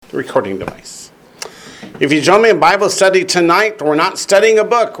recording device. If you join me in Bible study tonight, we're not studying a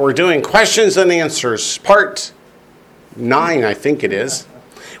book. We're doing questions and answers, part 9, I think it is.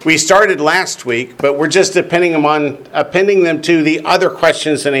 We started last week, but we're just appending them to the other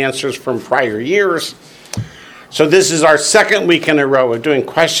questions and answers from prior years. So this is our second week in a row of doing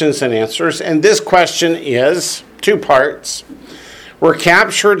questions and answers. And this question is 2 parts. Were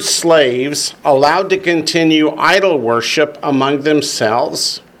captured slaves allowed to continue idol worship among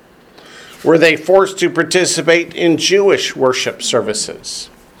themselves? Were they forced to participate in Jewish worship services?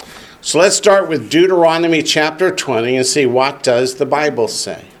 So let's start with Deuteronomy chapter 20 and see what does the Bible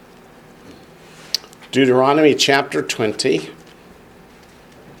say. Deuteronomy chapter 20.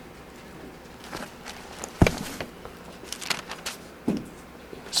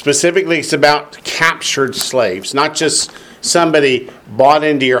 Specifically, it's about captured slaves, not just somebody bought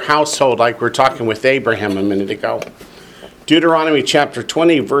into your household like we're talking with Abraham a minute ago. Deuteronomy chapter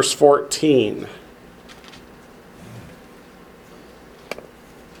 20, verse 14. It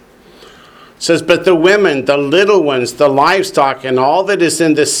says, "But the women, the little ones, the livestock, and all that is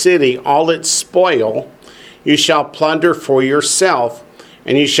in the city, all its spoil, you shall plunder for yourself,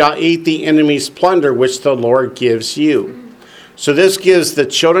 and you shall eat the enemy's plunder which the Lord gives you." So this gives the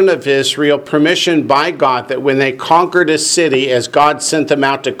children of Israel permission by God that when they conquered a city, as God sent them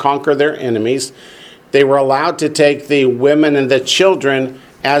out to conquer their enemies, they were allowed to take the women and the children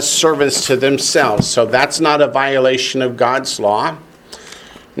as servants to themselves. So that's not a violation of God's law.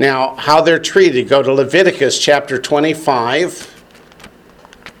 Now, how they're treated, go to Leviticus chapter 25.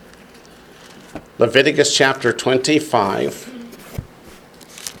 Leviticus chapter 25,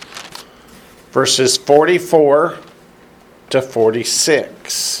 verses 44 to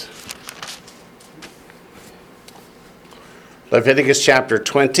 46. Leviticus chapter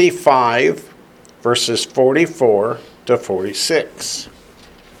 25, verses 44 to 46.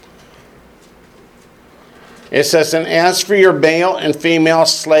 It says, "And as for your male and female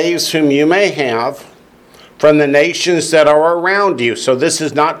slaves whom you may have from the nations that are around you." So this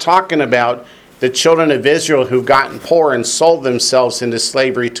is not talking about the children of Israel who've gotten poor and sold themselves into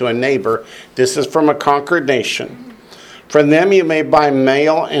slavery to a neighbor. This is from a conquered nation. "From them you may buy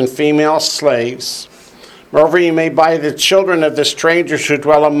male and female slaves. Moreover, you may buy the children of the strangers who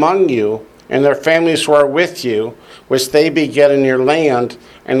dwell among you, and their families who are with you, which they beget in your land,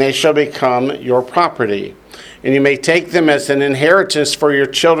 and they shall become your property. And you may take them as an inheritance for your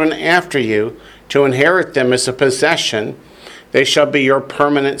children after you, to inherit them as a possession. They shall be your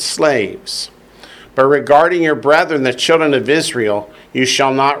permanent slaves. But regarding your brethren, the children of Israel, you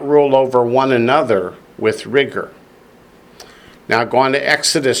shall not rule over one another with rigor." Now go on to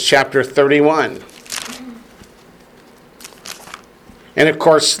Exodus chapter 31. And of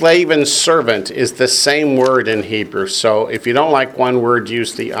course, slave and servant is the same word in Hebrew. So if you don't like one word,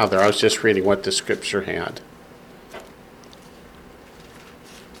 use the other. I was just reading what the scripture had.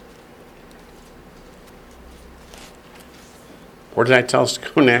 Where did I tell us to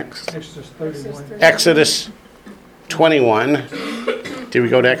go next? Exodus 31. Exodus 21. Did we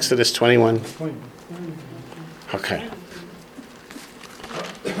go to Exodus 21? Okay.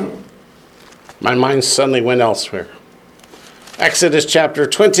 My mind suddenly went elsewhere. Exodus chapter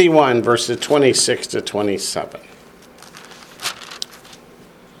 21, verses 26 to 27.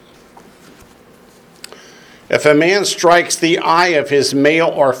 "If a man strikes the eye of his male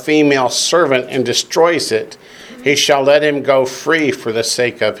or female servant and destroys it, he shall let him go free for the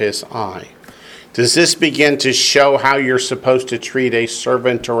sake of his eye." Does this begin to show how you're supposed to treat a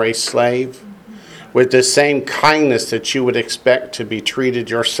servant or a slave? With the same kindness that you would expect to be treated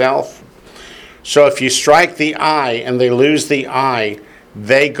yourself? So if you strike the eye and they lose the eye,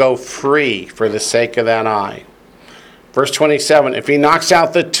 they go free for the sake of that eye. Verse 27, "If he knocks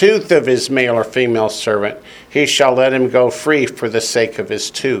out the tooth of his male or female servant, he shall let him go free for the sake of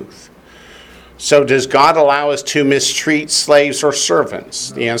his tooth." So does God allow us to mistreat slaves or servants?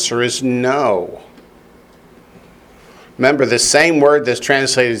 The answer is no. Remember, the same word that's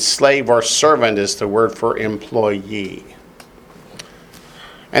translated slave or servant is the word for employee.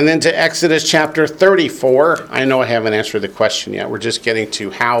 And then to Exodus chapter 34. I know I haven't answered the question yet. We're just getting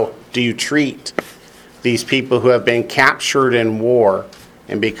to how do you treat these people who have been captured in war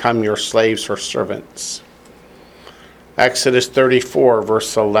and become your slaves or servants. Exodus 34,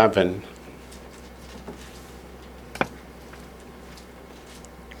 verse 11.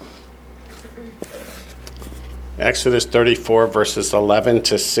 Exodus 34, verses 11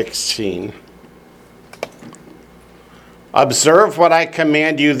 to 16. "Observe what I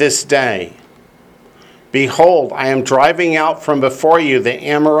command you this day. Behold, I am driving out from before you the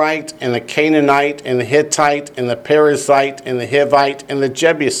Amorite, and the Canaanite, and the Hittite, and the Perizzite, and the Hivite, and the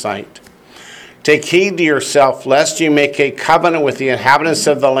Jebusite. Take heed to yourself, lest you make a covenant with the inhabitants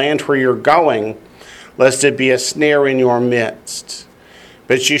of the land where you're going, lest it be a snare in your midst.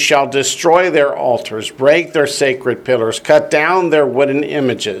 But you shall destroy their altars, break their sacred pillars, cut down their wooden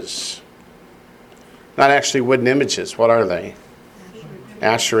images. Not actually wooden images. What are they?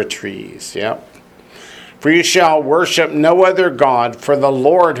 Asherah trees. Yep. For you shall worship no other God, for the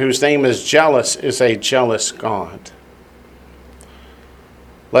Lord, whose name is jealous, is a jealous God.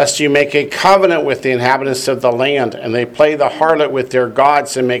 Lest you make a covenant with the inhabitants of the land, and they play the harlot with their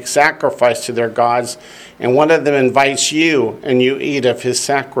gods and make sacrifice to their gods, and one of them invites you, and you eat of his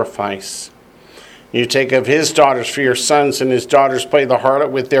sacrifice. You take of his daughters for your sons, and his daughters play the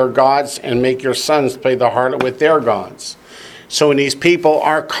harlot with their gods, and make your sons play the harlot with their gods. So when these people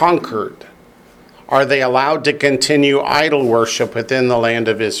are conquered, are they allowed to continue idol worship within the land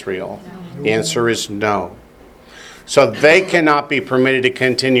of Israel? No. The answer is no. So they cannot be permitted to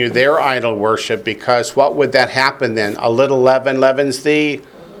continue their idol worship, because what would that happen then? A little leaven leavens the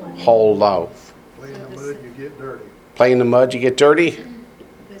whole loaf. Play in the mud, you get dirty. Play in the mud, you get dirty?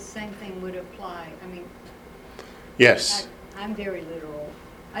 The same thing would apply. I mean, Yes. I'm very literal.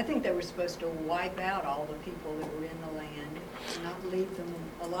 I think they were supposed to wipe out all the people that were in the land, not leave them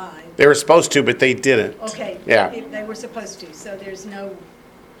alive. They were supposed to, but they didn't. Okay. Yeah. If they were supposed to, so there's no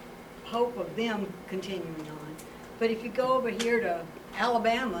hope of them continuing on. But if you go over here to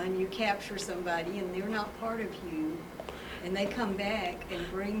Alabama and you capture somebody and they're not part of you, and they come back and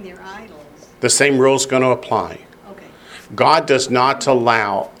bring their idols. The same rule's going to apply. Okay. God does not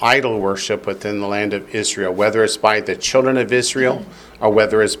allow idol worship within the land of Israel, whether it's by the children of Israel, or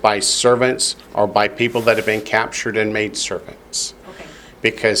whether it's by servants, or by people that have been captured and made servants. Okay.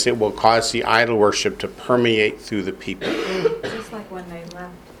 Because it will cause the idol worship to permeate through the people. Just like when they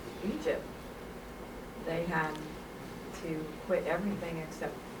left Egypt, they had to quit everything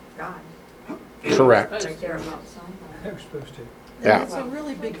except God. Correct. Right there at Mount Sinai. They're supposed to. Yeah. And it's a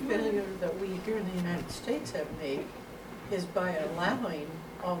really big failure that we here in the United States have made, is by allowing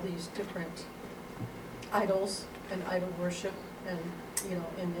all these different idols and idol worship, and, you know,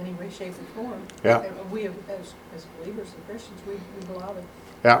 in any way, shape, or form. Yeah. And we, as believers and Christians, we've allowed it.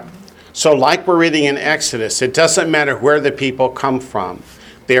 Yeah. So like we're reading in Exodus, it doesn't matter where the people come from.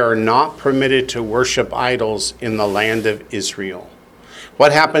 They are not permitted to worship idols in the land of Israel.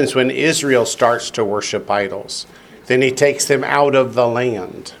 What happens when Israel starts to worship idols? Then he takes them out of the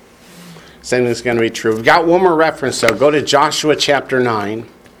land. Same thing's going to be true. We've got one more reference, though. Go to Joshua chapter 9.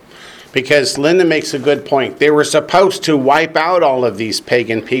 Because Linda makes a good point. They were supposed to wipe out all of these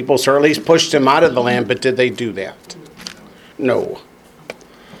pagan peoples, or at least push them out of the land, but did they do that? No.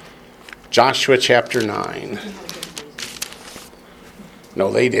 Joshua chapter 9.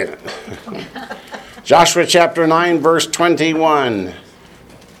 No, they didn't. Joshua chapter 9, verse 21.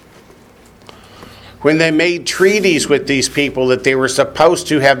 When they made treaties with these people that they were supposed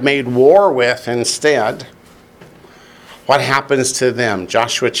to have made war with instead, what happens to them?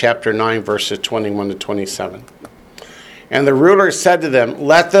 Joshua chapter 9, verses 21 to 27. And the ruler said to them,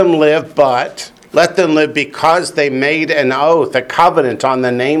 let them live because they made an oath, a covenant on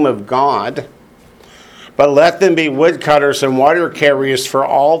the name of God. But let them be woodcutters and water carriers for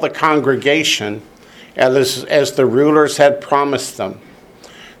all the congregation, as the rulers had promised them.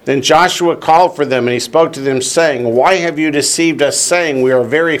 Then Joshua called for them, and he spoke to them, saying, why have you deceived us, saying, we are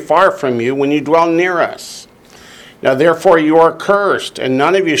very far from you, when you dwell near us? Now therefore you are cursed, and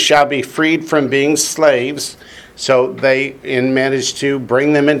none of you shall be freed from being slaves. So they managed to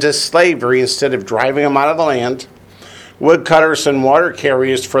bring them into slavery instead of driving them out of the land. Woodcutters and water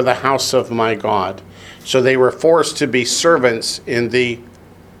carriers for the house of my God. So they were forced to be servants in the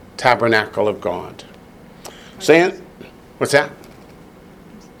tabernacle of God. Saying, what's that?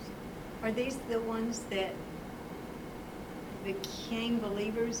 Are these the ones that became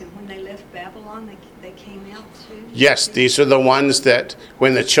believers, and when they left Babylon, they came out too? Yes, these are the ones that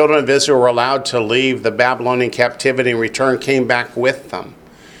when the children of Israel were allowed to leave the Babylonian captivity and return, came back with them.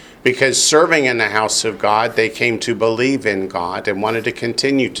 Because serving in the house of God, they came to believe in God and wanted to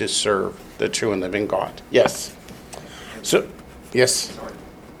continue to serve the true and living God. Yes. So, yes. Sorry.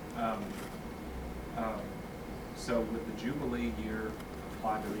 So would the Jubilee year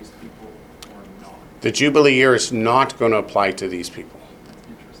apply to these people or not? The Jubilee year is not going to apply to these people.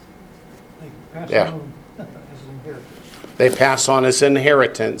 Interesting. They pass Yeah. on as an inheritance. They pass on as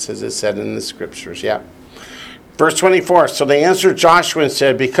inheritance, as it said in the scriptures. Yeah. Verse 24, so they answered Joshua and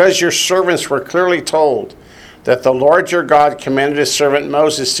said, because your servants were clearly told that the Lord your God commanded his servant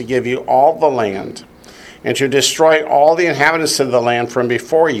Moses to give you all the land, and to destroy all the inhabitants of the land from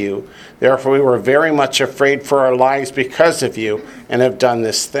before you. Therefore we were very much afraid for our lives because of you, and have done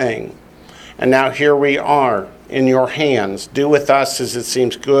this thing. And now here we are in your hands. Do with us as it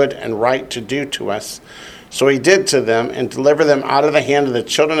seems good and right to do to us. So he did to them, and delivered them out of the hand of the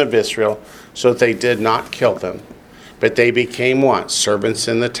children of Israel, so that they did not kill them. But they became what? Servants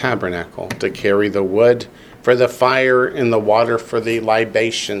in the tabernacle, to carry the wood for the fire and the water for the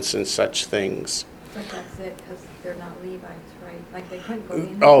libations and such things. But that's it, because they're not Levites, right? Like they couldn't go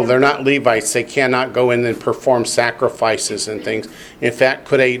in. Oh, they're not Levites. They cannot go in and perform sacrifices and things. In fact,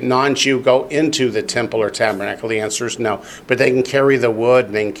 could a non-Jew go into the temple or tabernacle? The answer is no. But they can carry the wood,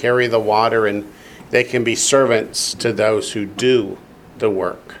 and they can carry the water, and they can be servants to those who do the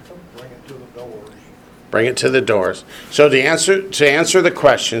work. Bring it to the doors. Bring it to the doors. So to answer the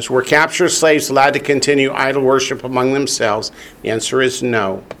questions, were captured slaves allowed to continue idol worship among themselves? The answer is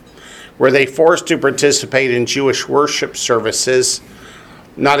no. Were they forced to participate in Jewish worship services?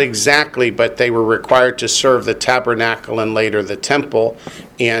 Not exactly, but they were required to serve the tabernacle and later the temple,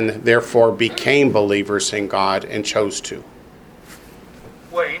 and therefore became believers in God and chose to.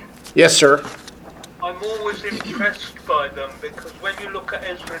 Wayne, Yes, sir. I'm always impressed by them because when you look at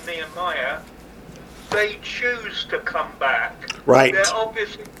Ezra and Nehemiah, they choose to come back. Right. They're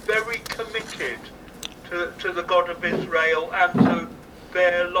obviously very committed to the God of Israel and to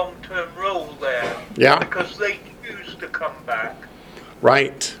their long-term role there. Yeah. Because they choose to come back.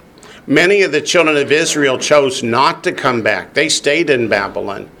 Right. Many of the children of Israel chose not to come back. They stayed in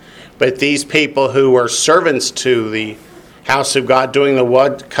Babylon. But these people who were servants to the house of God, doing the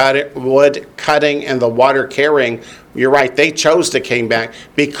wood cutting and the water carrying, you're right, they chose to come back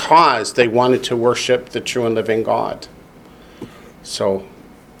because they wanted to worship the true and living God. So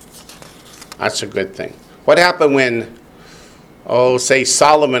that's a good thing. What happened when, say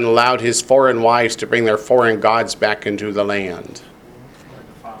Solomon allowed his foreign wives to bring their foreign gods back into the land?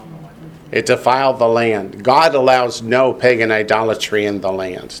 It defiled the land. God allows no pagan idolatry in the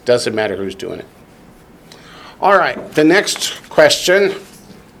land. Doesn't matter who's doing it. All right, the next question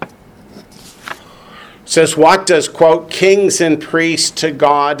says, what does, quote, kings and priests to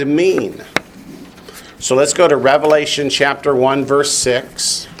God mean? So let's go to Revelation chapter 1, verse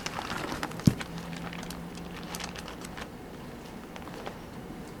 6.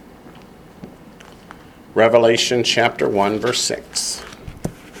 Revelation chapter 1, verse 6.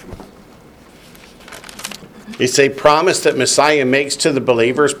 It's a promise that Messiah makes to the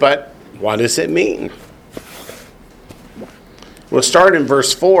believers, but what does it mean? We'll start in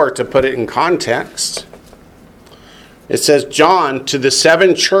verse 4 to put it in context. It says, John, to the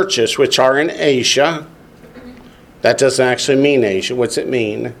 7 churches which are in Asia. That doesn't actually mean Asia. What's it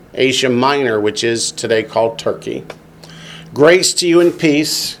mean? Asia Minor, which is today called Turkey. Grace to you and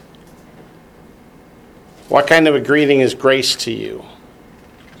peace. What kind of a greeting is grace to you?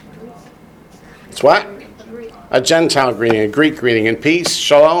 It's what? A Gentile greeting, a Greek greeting. And peace,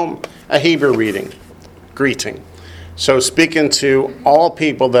 shalom, a Hebrew greeting. So speaking to all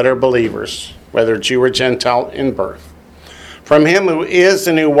people that are believers, whether Jew or Gentile in birth. From him who is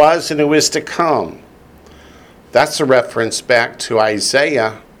and who was and who is to come. That's a reference back to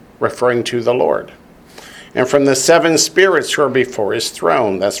Isaiah referring to the Lord. And from the 7 spirits who are before his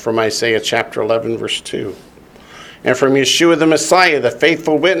throne. That's from Isaiah chapter 11, verse 2. And from Yeshua the Messiah, the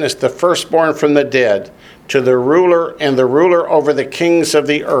faithful witness, the firstborn from the dead, to the ruler and the ruler over the kings of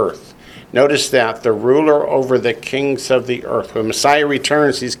the earth. Notice that, the ruler over the kings of the earth. When Messiah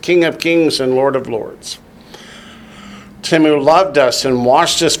returns, he's King of kings and Lord of lords. To him who loved us and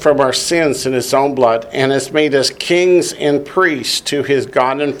washed us from our sins in his own blood, and has made us kings and priests to his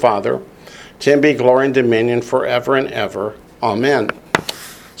God and Father. To him be glory and dominion forever and ever. Amen.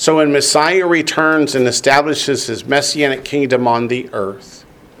 So when Messiah returns and establishes his messianic kingdom on the earth,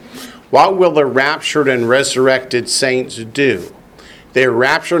 what will the raptured and resurrected saints do? They are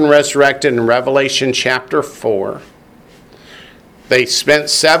raptured and resurrected in Revelation chapter 4. They spent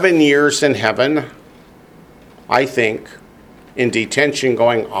 7 years in heaven, I think, in detention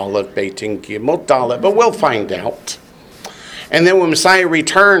going Aleph, Beit, Gimel, Dalet, but we'll find out. And then when Messiah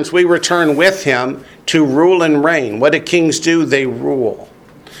returns, we return with him to rule and reign. What do kings do? They rule.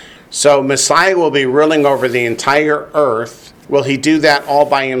 So Messiah will be ruling over the entire earth. Will he do that all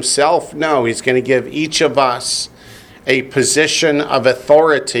by himself? No, he's going to give each of us a position of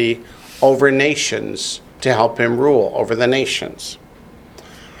authority over nations to help him rule over the nations.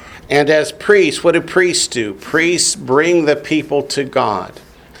 And as priests, what do priests do? Priests bring the people to God.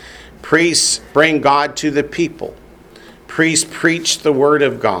 Priests bring God to the people. Priests preach the word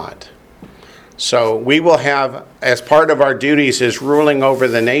of God. So we will have, as part of our duties is ruling over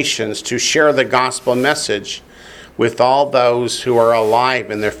the nations, to share the gospel message with all those who are alive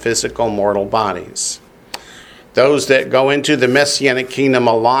in their physical mortal bodies. Those that go into the Messianic kingdom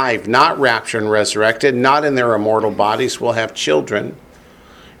alive, not raptured and resurrected, not in their immortal bodies, will have children,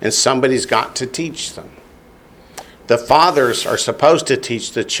 and somebody's got to teach them. The fathers are supposed to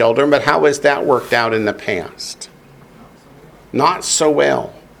teach the children, but how has that worked out in the past? Not so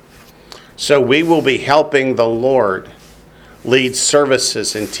well. So we will be helping the Lord lead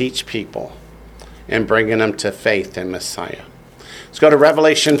services and teach people and bringing them to faith in Messiah. Let's go to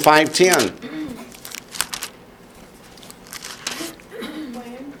Revelation 5:10.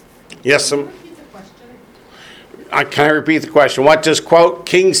 Yes, can I repeat the question? What does, quote,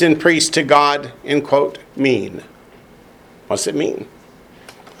 kings and priests to God, end quote, mean? What's it mean?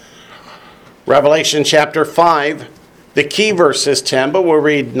 Revelation chapter 5. The key verse is 10, but we'll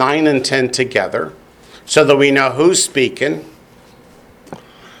read 9 and 10 together so that we know who's speaking. It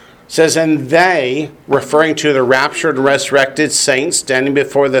says, and they, referring to the raptured and resurrected saints standing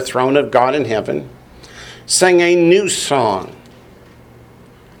before the throne of God in heaven, sang a new song.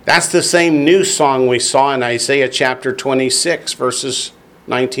 That's the same new song we saw in Isaiah chapter 26, verses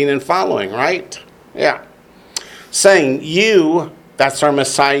 19 and following, right? Yeah. Saying, you, that's our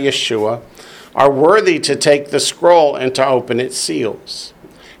Messiah Yeshua, are worthy to take the scroll and to open its seals.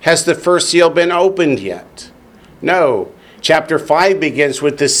 Has the first seal been opened yet? No. Chapter 5 begins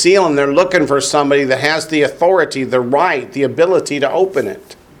with the seal, and they're looking for somebody that has the authority, the right, the ability to open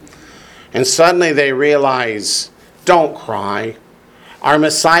it. And suddenly they realize, don't cry. Our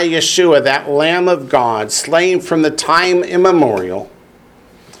Messiah Yeshua, that Lamb of God, slain from the time immemorial,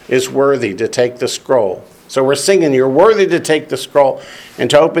 is worthy to take the scroll. So we're singing, you're worthy to take the scroll and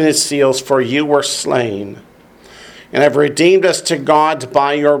to open its seals, for you were slain and have redeemed us to God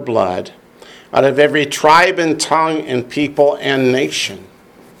by your blood out of every tribe and tongue and people and nation.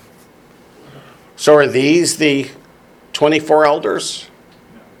 So are these the 24 elders?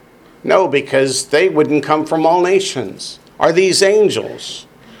 No, because they wouldn't come from all nations. Are these angels?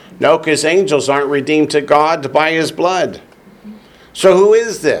 No, because angels aren't redeemed to God by his blood. So who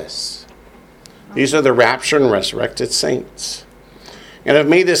is this? These are the raptured and resurrected saints. And have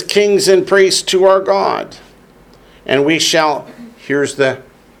made us kings and priests to our God. And we shall, here's the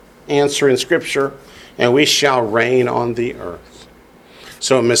answer in Scripture, and we shall reign on the earth.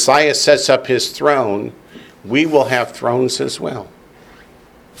 So when Messiah sets up his throne, we will have thrones as well.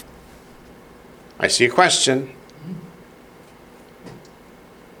 I see a question.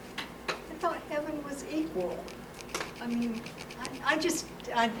 I thought heaven was equal. I mean, I just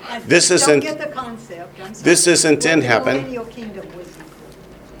This don't isn't- get the concept. I'm sorry. This isn't in The heaven. millennial kingdom was equal.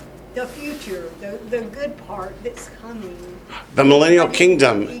 The future, the good part that's coming. The millennial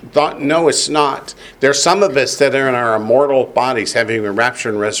kingdom, no, it's not. There's some of us that are in our immortal bodies, having been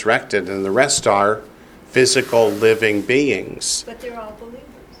raptured and resurrected, and the rest are physical living beings But they're all believers.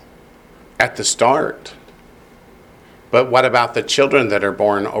 at the start. But what about the children that are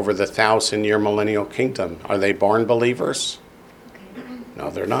born over the 1,000-year millennial kingdom? Are they born believers? Okay. No,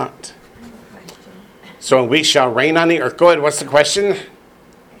 they're not. I have a question. So we shall reign on the earth. Go ahead, what's the question?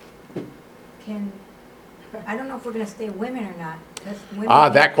 I don't know if we're going to stay women or not. 'Cause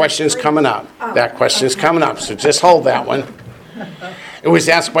women That question's coming up. Oh, That question's okay. coming up, so just hold that one. It was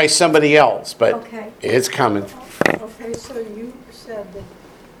asked by somebody else, but Okay. it's coming. Okay, so you said that,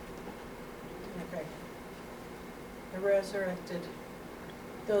 okay, the resurrected,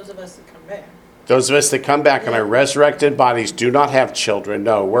 those of us that come back, Those of us that come back in our resurrected bodies do not have children.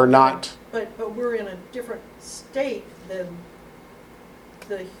 No, we're not. but we're in a different state than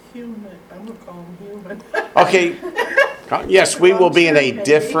the human, I'm gonna call them human. Okay. Yes, we will be in a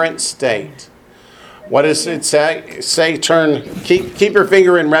different state. What does it say? Keep your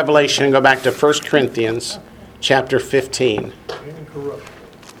finger in Revelation and go back to 1 Corinthians chapter 15. Incorruptible.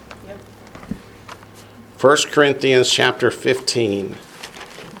 Yep. 1 Corinthians chapter 15.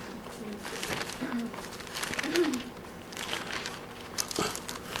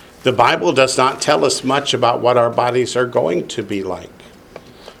 The Bible does not tell us much about what our bodies are going to be like.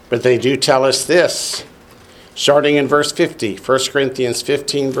 But they do tell us this, starting in verse 50, 1 Corinthians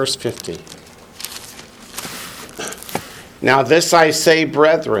 15, verse 50. Now this I say,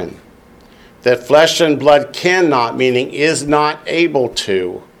 brethren, that flesh and blood cannot, meaning is not able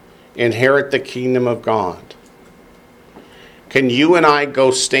to, inherit the kingdom of God. Can you and I go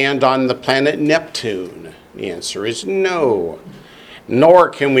stand on the planet Neptune? The answer is no. Nor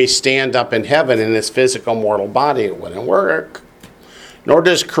can we stand up in heaven in this physical mortal body. It wouldn't work. Nor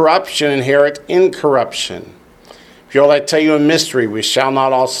does corruption inherit incorruption. Behold, I tell you a mystery. We shall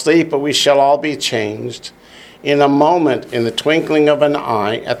not all sleep, but we shall all be changed in a moment, in the twinkling of an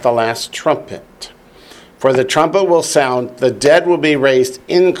eye, at the last trumpet. For the trumpet will sound, the dead will be raised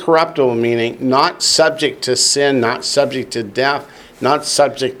incorruptible, meaning not subject to sin, not subject to death, not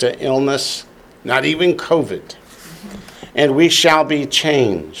subject to illness, not even COVID. And we shall be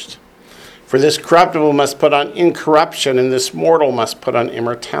changed. For this corruptible must put on incorruption, and this mortal must put on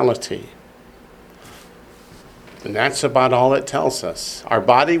immortality. And that's about all it tells us. Our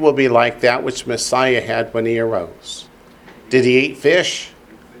body will be like that which Messiah had when he arose. Did he eat fish?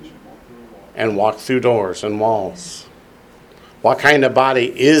 And walk through doors and walls. What kind of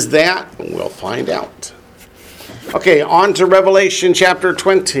body is that? We'll find out. Okay, on to Revelation chapter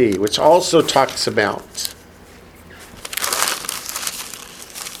 20, which also talks about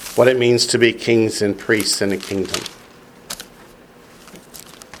what it means to be kings and priests in a kingdom.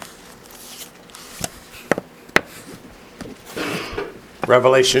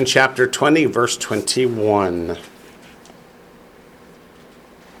 Revelation chapter 20, verse 21.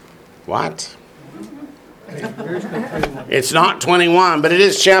 What? It's not 21, but it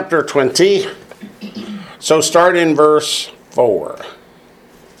is chapter 20. So start in verse 4.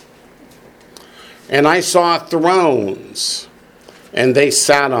 And I saw thrones, and they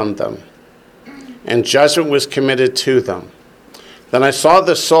sat on them, and judgment was committed to them. Then I saw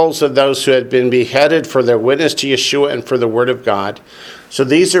the souls of those who had been beheaded for their witness to Yeshua and for the word of God. So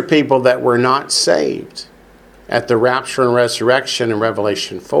these are people that were not saved at the rapture and resurrection in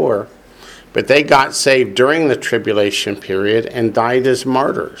Revelation 4. But they got saved during the tribulation period and died as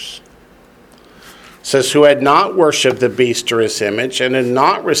martyrs. It says, who had not worshipped the beast or his image and had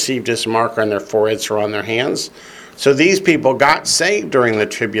not received his mark on their foreheads or on their hands. So these people got saved during the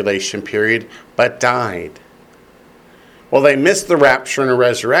tribulation period, but died. Well, they missed the rapture and the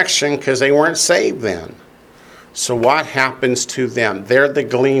resurrection because they weren't saved then. So what happens to them? They're the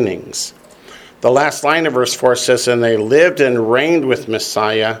gleanings. The last line of verse 4 says, and they lived and reigned with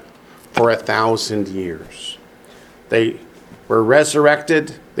Messiah for 1,000 years. They were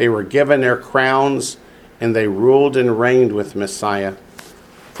resurrected, they were given their crowns, and they ruled and reigned with Messiah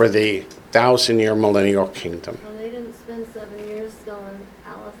for the 1,000-year millennial kingdom. Well, they didn't spend 7 years going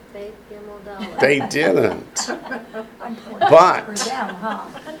Aleph, Bet, Gimel, Dalet. They didn't. For But them, huh?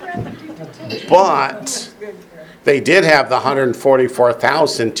 they did have the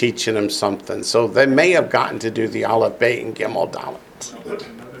 144,000 teaching them something. So they may have gotten to do the Aleph, Bet, and Gimel, Dalet. Another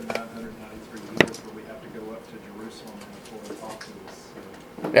 993 years where we have to go up to Jerusalem and the four apostles.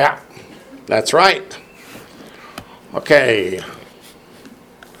 So. Yeah, that's right. Okay.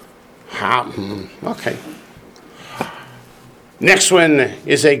 Okay. Next one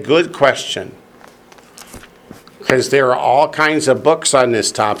is a good question, because there are all kinds of books on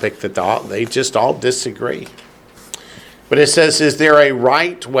this topic that they just all disagree. But it says, is there a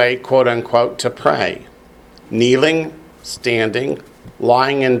right way, quote unquote, to pray? Kneeling, standing,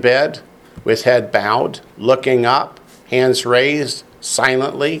 lying in bed, with head bowed, looking up, hands raised,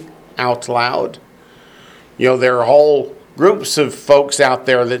 silently, out loud. You know, there are whole groups of folks out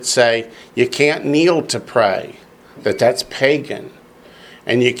there that say you can't kneel to pray, that's pagan.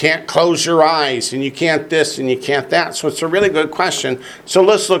 And you can't close your eyes, and you can't this, and you can't that. So it's a really good question. So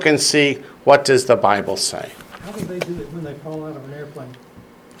let's look and see, what does the Bible say? How do they do it when they fall out of an airplane?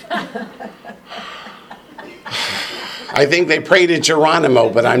 I think they pray to Geronimo,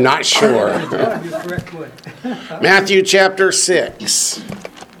 but I'm not sure. It's gotta be the correct way. Matthew chapter 6.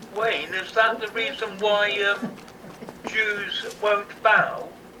 Wayne, is that the reason why Jews won't bow?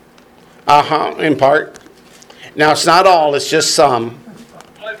 In part. Now, it's not all, it's just some.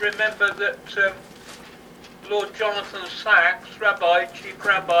 I remember that Lord Jonathan Sacks, chief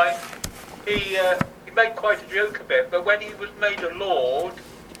rabbi, he made quite a joke of it, but when he was made a lord,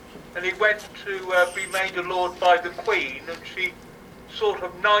 and he went to be made a lord by the Queen, and she sort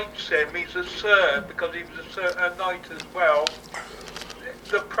of knights him, he's a sir, because he was a knight as well.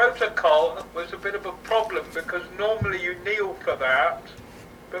 The protocol was a bit of a problem, because normally you kneel for that,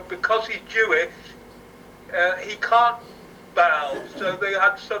 but because he's Jewish, he can't bow, so they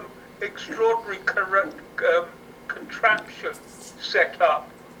had some extraordinary contraption set up,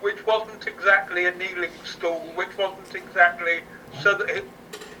 which wasn't exactly a kneeling stool, which wasn't exactly, so that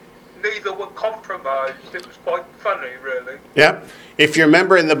neither were compromised. It was quite funny, really. Yep. If you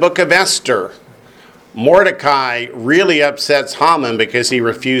remember in the book of Esther, Mordecai really upsets Haman because he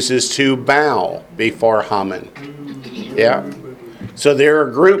refuses to bow before Haman. Yeah. So there are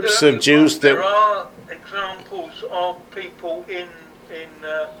groups of Jews that... There are examples of people in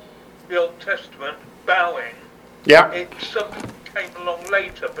the Old Testament bowing. Yeah. It something came along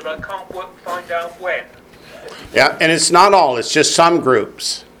later, but I can't find out when. Yeah, and it's not all, it's just some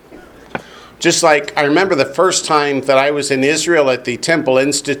groups. Just like I remember the first time that I was in Israel at the Temple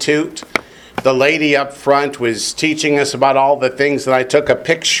Institute, the lady up front was teaching us about all the things, that I took a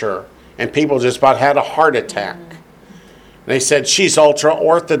picture and people just about had a heart attack. They said, she's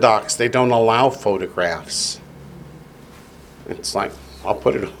ultra-Orthodox. They don't allow photographs. It's like, I'll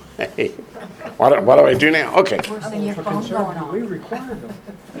put it away. What do I do now? Okay. Worse than your phone going We on. require them.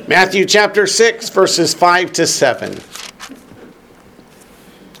 Matthew chapter 6, verses 5 to 7.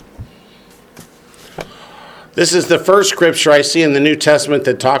 This is the first scripture I see in the New Testament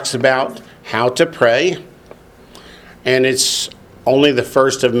that talks about how to pray. And it's only the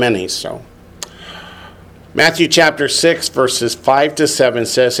first of many, so. Matthew chapter 6, verses 5 to 7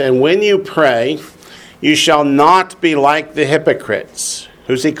 says, "And when you pray, you shall not be like the hypocrites."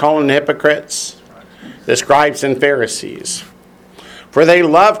 Who's he calling hypocrites? The scribes and Pharisees. "For they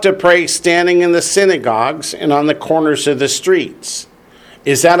love to pray standing in the synagogues and on the corners of the streets."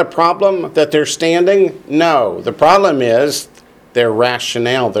 Is that a problem that they're standing? No. The problem is their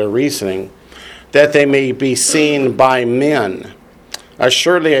rationale, their reasoning, that they may be seen by men.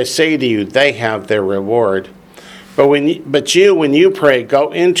 Assuredly I say to you, they have their reward. But when you pray,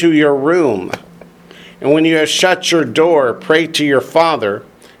 go into your room. And when you have shut your door, pray to your Father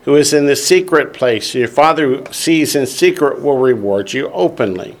who is in the secret place. Your Father who sees in secret will reward you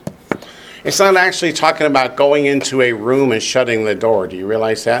openly. It's not actually talking about going into a room and shutting the door. Do you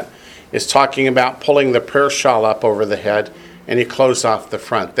realize that? It's talking about pulling the prayer shawl up over the head and you close off the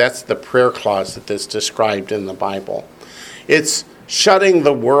front. That's the prayer closet that's described in the Bible. It's shutting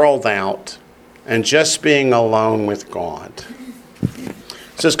the world out and just being alone with God.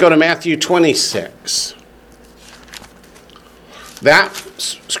 So let's go to Matthew 26. That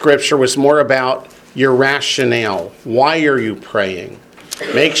scripture was more about your rationale. Why are you praying?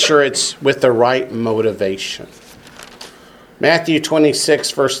 Make sure it's with the right motivation. Matthew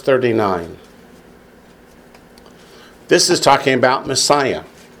 26, verse 39. This is talking about Messiah.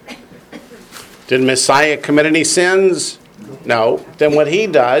 Did Messiah commit any sins? No. Then what he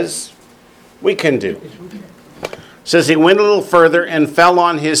does, we can do. It says he went a little further and fell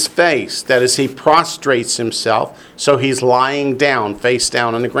on his face. That is, he prostrates himself, so he's lying down, face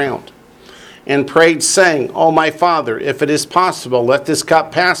down on the ground. And prayed, saying, "O my Father, if it is possible, let this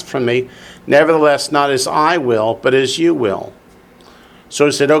cup pass from me. Nevertheless, not as I will, but as you will." So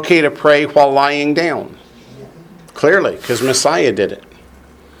is it okay to pray while lying down? Clearly, because Messiah did it.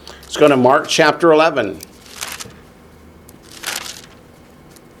 Let's go to Mark chapter 11.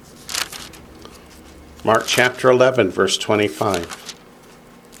 Mark chapter 11, verse 25.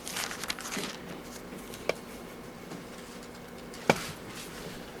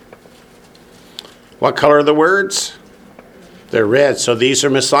 What color are the words? They're red. So these are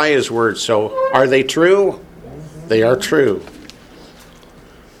Messiah's words. So are they true? They are true.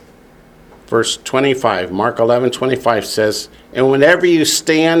 Verse 25, Mark 11:25 says, "And whenever you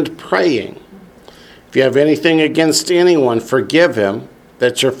stand praying, if you have anything against anyone, forgive him,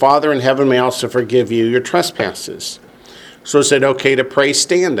 that your Father in heaven may also forgive you your trespasses." So is it okay to pray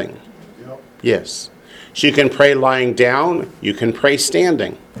standing? Yep. Yes. So you can pray lying down, you can pray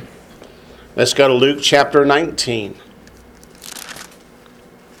standing. Let's go to Luke chapter 19.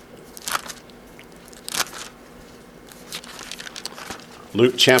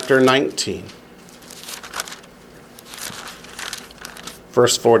 Luke chapter 19.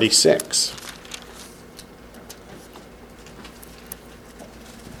 Verse 46.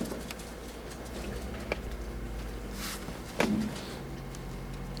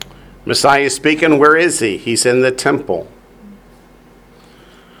 Messiah is speaking. Where is he? He's in the temple.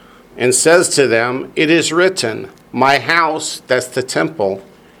 And says to them, "It is written, my house," that's the temple,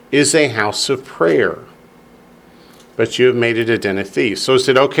 "is a house of prayer. But you have made it a den of thieves." So is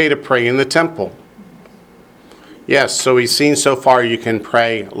it okay to pray in the temple? Yes, so we've seen so far you can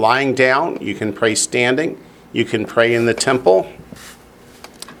pray lying down, you can pray standing, you can pray in the temple.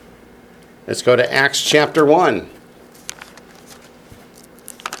 Let's go to Acts chapter 1.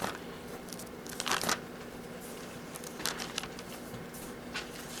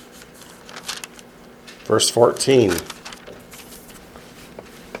 Verse 14.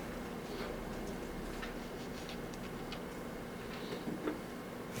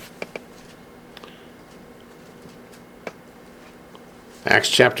 Acts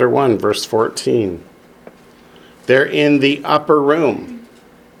chapter 1, verse 14. They're in the upper room,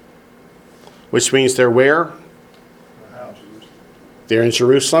 which means they're where? They're in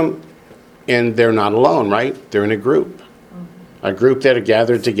Jerusalem, and they're not alone, right? They're in a group that are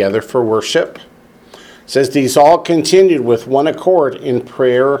gathered together for worship. It says these all continued with one accord in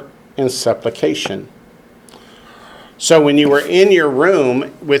prayer and supplication. So when you were in your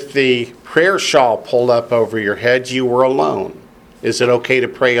room with the prayer shawl pulled up over your head, you were alone. Is it okay to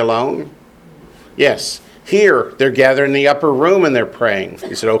pray alone? Yes. Here, they're gathered in the upper room and they're praying.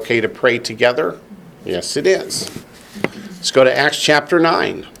 Is it okay to pray together? Yes, it is. Let's go to Acts chapter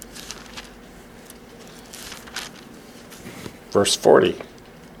 9. Verse 40.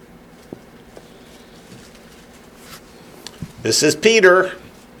 This is Peter.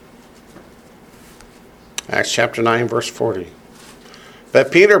 Acts chapter 9, verse 40. But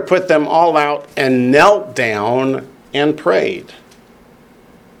Peter put them all out and knelt down and prayed.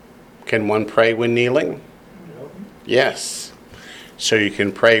 Can one pray when kneeling? Yes. So you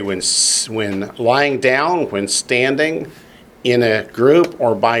can pray when lying down, when standing, in a group,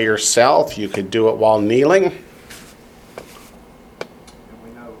 or by yourself. You could do it while kneeling. And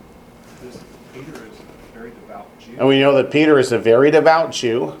we know this Peter is a very devout Jew. And we know that Peter is a very devout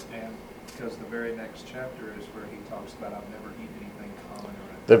Jew. And because the very next chapter is where he talks about, I've never eaten anything common or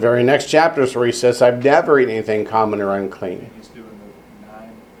unclean. The very next chapter is where he says, I've never eaten anything common or unclean. And he's doing the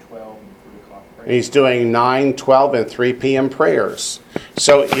 9, 12, and 3 o'clock prayer. He's doing 9, 12, and 3 p.m. prayers.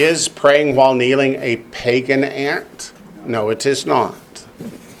 So is praying while kneeling a pagan act? No, it is not.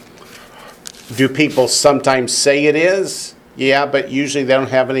 Do people sometimes say it is? Yeah, but usually they don't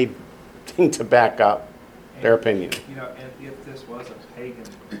have anything to back up their opinion. You know, and if this was a pagan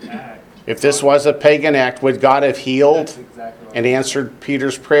act. If this was a pagan act, would God have healed That's exactly right. and answered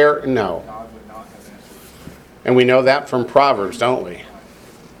Peter's prayer? No. God would not have answered. And we know that from Proverbs, don't we?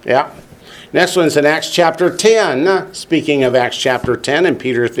 Yeah. Next one's in Acts chapter 10. Speaking of Acts chapter 10 and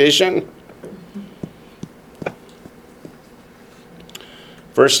Peter's vision.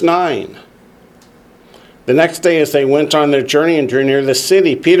 Verse 9. The next day as they went on their journey and drew near the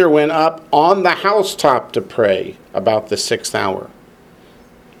city, Peter went up on the housetop to pray about the 6th hour.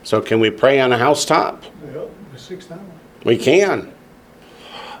 So can we pray on a housetop? Well, the 6th hour. We can.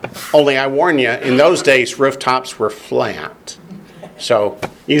 Only I warn you, in those days, rooftops were flat. So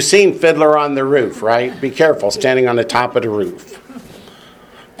you've seen Fiddler on the Roof, right? Be careful, standing on the top of the roof.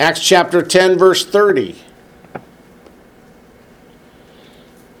 Acts chapter 10, verse 30.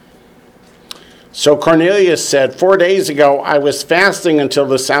 So Cornelius said, 4 days ago I was fasting until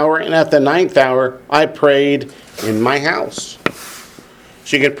this hour, and at the 9th hour I prayed in my house.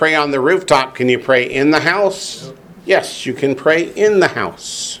 So you can pray on the rooftop. Can you pray in the house? Yes, you can pray in the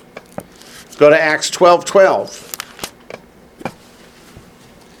house. Go to Acts 12:12.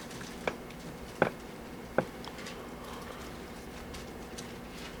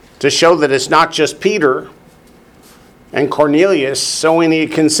 To show that it's not just Peter and Cornelius. So when he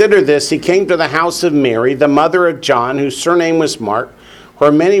considered this, he came to the house of Mary, the mother of John, whose surname was Mark,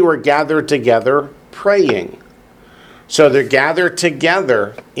 where many were gathered together praying. So they're gathered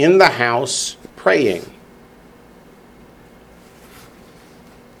together in the house praying.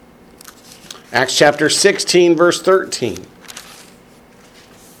 Acts chapter 16, verse 13.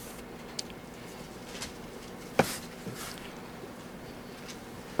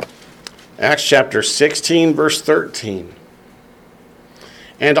 Acts chapter 16, verse 13.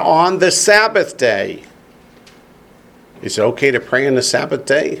 And on the Sabbath day. Is it okay to pray on the Sabbath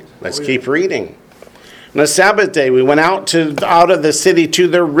day? Let's keep reading. On the Sabbath day, we went out of the city to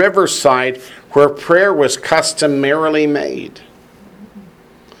the riverside where prayer was customarily made.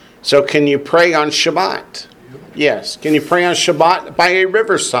 So can you pray on Shabbat? Yes. Can you pray on Shabbat by a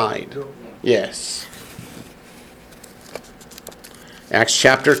riverside? Yes. Acts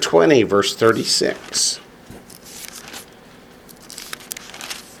chapter 20, verse 36.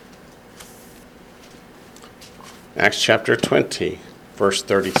 Acts chapter 20, verse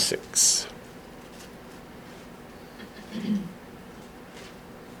 36.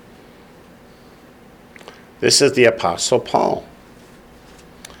 This is the Apostle Paul.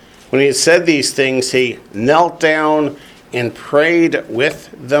 When he had said these things, he knelt down and prayed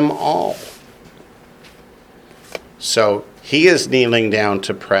with them all. So he is kneeling down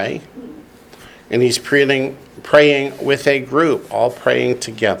to pray, and he's praying with a group, all praying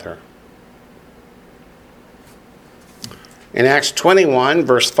together. In Acts 21,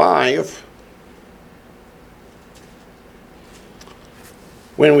 verse 5,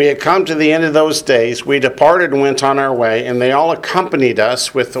 when we had come to the end of those days, we departed and went on our way, and they all accompanied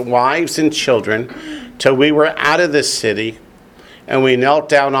us with the wives and children till we were out of the city, and we knelt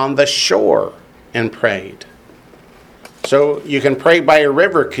down on the shore and prayed. So you can pray by a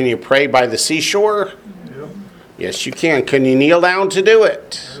river. Can you pray by the seashore? Yep. Yes, you can. Can you kneel down to do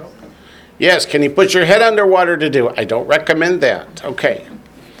it? Yep. Yes. Can you put your head underwater to do it? I don't recommend that. Okay.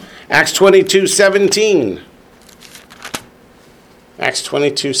 Acts 22:17. Acts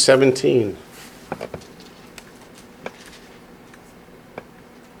 22:17.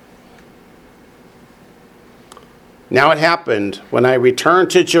 Now it happened when I returned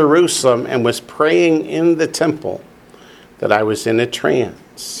to Jerusalem and was praying in the temple that I was in a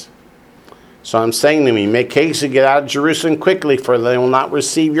trance. So I'm saying to me, make haste to get out of Jerusalem quickly, for they will not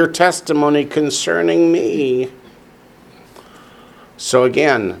receive your testimony concerning me. So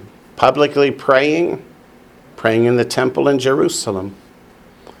again, publicly praying in the temple in Jerusalem.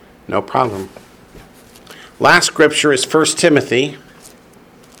 No problem. Last scripture is 1 Timothy.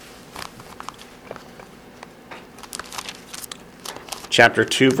 Chapter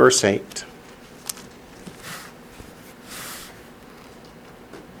 2, verse 8.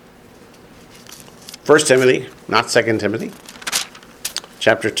 First Timothy, not 2 Timothy.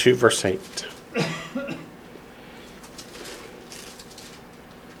 Chapter 2, verse 8.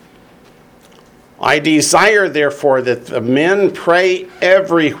 I desire, therefore, that the men pray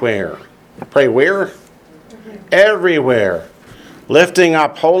everywhere. Pray where? Everywhere. Lifting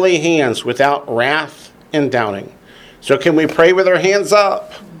up holy hands without wrath and doubting. So can we pray with our hands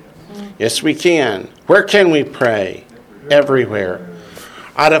up? Yes, we can. Where can we pray? Everywhere.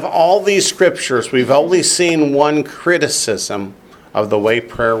 Out of all these scriptures, we've only seen one criticism of the way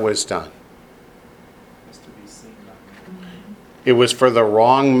prayer was done. It's to be seen by men. It was for the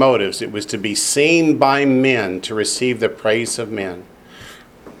wrong motives. It was to be seen by men, to receive the praise of men.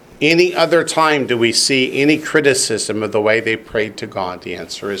 Any other time do we see any criticism of the way they prayed to God? The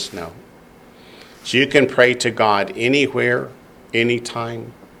answer is no. So you can pray to God anywhere,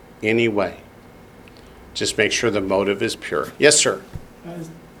 anytime, any way. Just make sure the motive is pure. Yes, sir.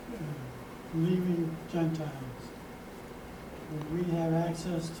 As believing Gentiles, will we have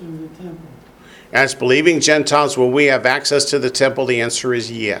access to the temple? As believing Gentiles, will we have access to the temple? The answer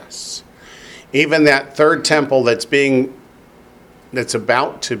is yes. Even that third temple that's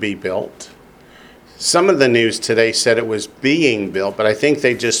about to be built. Some of the news today said it was being built, but I think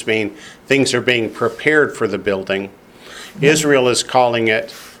they just mean things are being prepared for the building. Israel is calling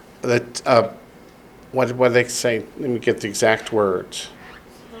it what do they say? Let me get the exact words.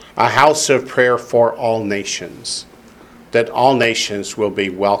 A house of prayer for all nations. That all nations will be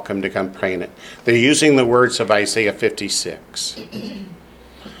welcome to come pray in it. They're using the words of Isaiah 56.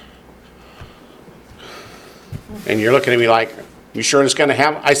 And you're looking at me like, you sure it's going to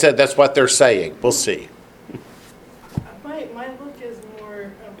happen? I said that's what they're saying. We'll see. My look is more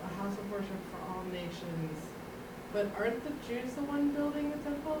of a house of worship for all nations. But aren't the Jews the one building the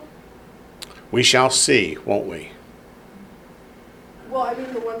temple? We shall see, won't we? Well, I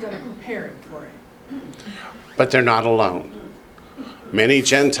mean the ones that are preparing for it. But they're not alone. Many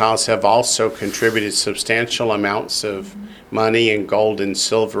Gentiles have also contributed substantial amounts of money and gold and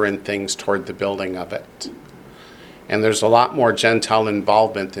silver and things toward the building of it. And there's a lot more Gentile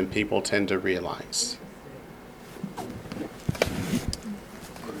involvement than people tend to realize.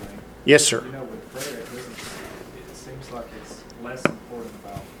 Yes, sir. You know, with prayer, it seems like it's less important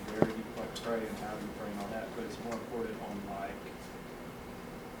about where you pray and how you pray and all that, but it's more important on like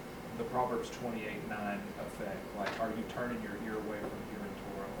the Proverbs 28:9 effect. Like, are you turning your ear away from hearing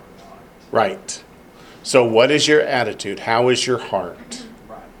Torah or not? Right. So what is your attitude? How is your heart?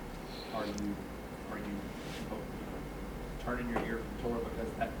 Right. Are you turning your ear from Torah?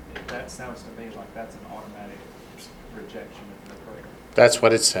 Because that sounds to me like that's an automatic rejection of the prayer. That's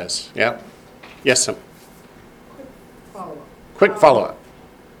what it says. Yep. Yes, sir. Follow-up. Quick follow-up.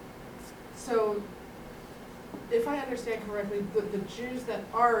 So, if I understand correctly, the Jews that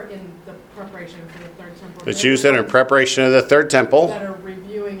are in the preparation for the third temple. The Jews that are in preparation of the third temple. That are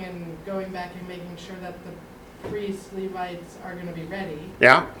reviewing and going back and making sure that the priests, Levites are going to be ready.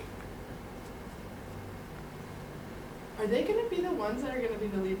 Yeah. Are they going to be the ones that are going to be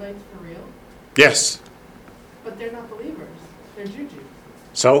the Levites for real? Yes. But they're not believers. They're Jews.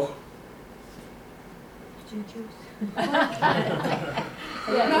 So?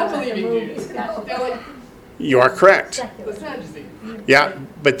 They're not believing Jews. They're like You are correct. the Sadducees. Yeah,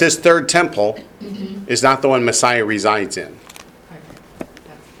 but this third temple is not the one Messiah resides in.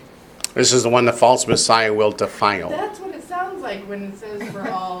 This is the one the false Messiah will defile. That's what it sounds like when it says for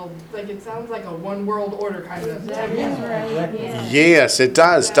all, like it sounds like a one world order kind of thing. Yes, it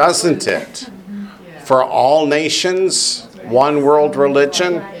does, doesn't it? Yeah. For all nations, one world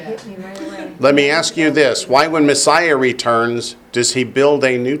religion. Let me ask you this. Why, when Messiah returns, does he build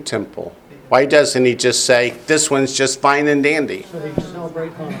a new temple? Why doesn't he just say, this one's just fine and dandy? So they can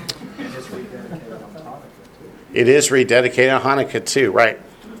celebrate Hanukkah. And it's rededicated on Hanukkah too. It is rededicated on Hanukkah too, right?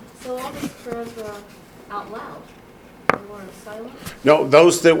 So all these prayers were out loud. They weren't silent. No,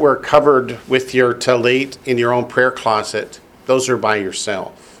 those that were covered with your talit in your own prayer closet, those are by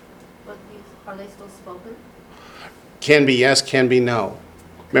yourself. But these, are they still spoken? Can be yes, can be no.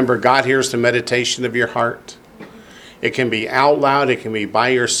 Remember, God hears the meditation of your heart. It can be out loud, it can be by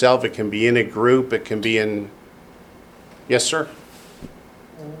yourself, it can be in a group, it can be in... Yes, sir?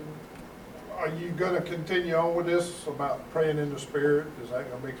 Are you gonna continue on with this about praying in the Spirit? Is that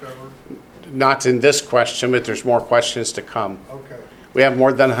gonna be covered? Not in this question, but there's more questions to come. Okay, We have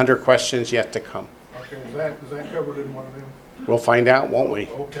more than 100 questions yet to come. okay, is that covered in one of them? We'll find out, won't we?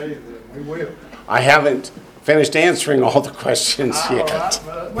 Okay, then, we will. I haven't finished answering all the questions All yet. right,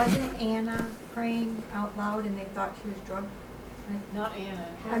 but Wasn't Anna praying out loud and they thought she was drunk? Not Anna.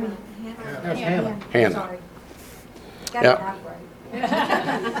 I mean, Yeah. That's Hannah. Hannah. Sorry. Got Yep. it half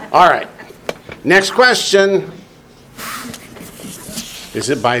right. All right. Next question. Is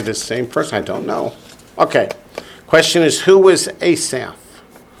it by the same person? I don't know. Okay. Question is, who was Asaph?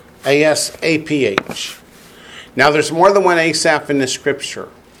 A-S-A-P-H. Now, there's more than one Asaph in the scripture,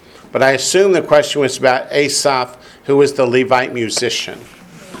 but I assume the question was about Asaph, who was the Levite musician.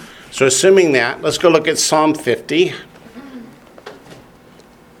 So assuming that, let's go look at Psalm 50.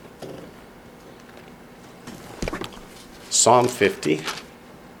 Psalm 50.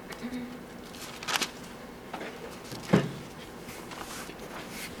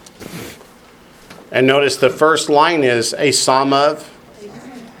 And notice the first line is a psalm of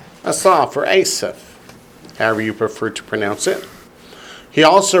Asaph or Asaph, however you prefer to pronounce it. He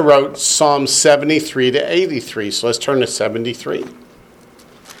also wrote Psalm 73 to 83. So let's turn to 73.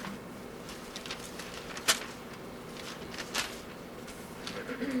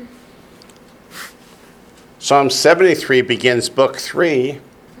 Psalm 73 begins book 3.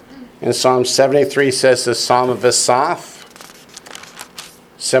 And Psalm 73 says the Psalm of Asaph.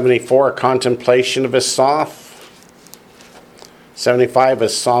 74, a contemplation of Asaph. 75, a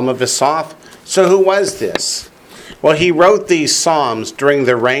psalm of Asaph. So who was this? Well, he wrote these psalms during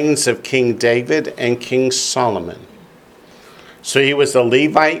the reigns of King David and King Solomon. So he was a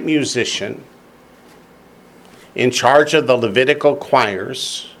Levite musician in charge of the Levitical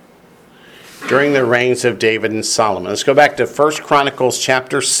choirs during the reigns of David and Solomon. Let's go back to 1 Chronicles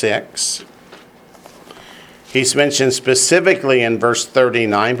chapter 6. He's mentioned specifically in verse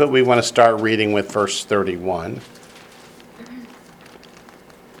 39, but we want to start reading with verse 31.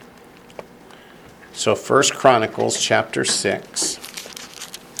 So 1 Chronicles chapter 6.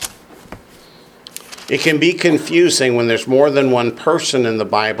 It can be confusing when there's more than one person in the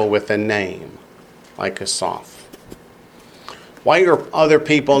Bible with a name, like Asaph. Why are other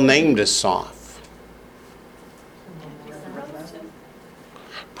people named Asaph?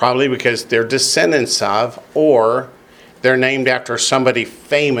 Probably because they're descendants of, or they're named after somebody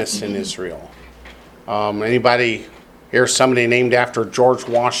famous in Israel. Anybody hear somebody named after George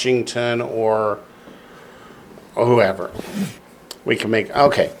Washington or whoever? We can make,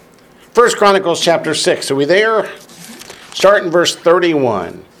 okay. 1 Chronicles chapter 6. Are we there? Start in verse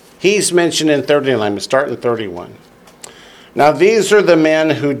 31. He's mentioned in 39, but start in 31. Now these are the men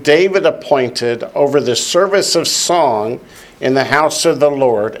who David appointed over the service of song in the house of the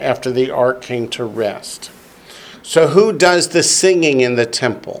Lord after the ark came to rest. So who does the singing in the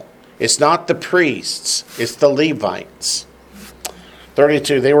temple? It's not the priests, it's the Levites.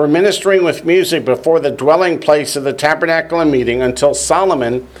 32, they were ministering with music before the dwelling place of the tabernacle and meeting until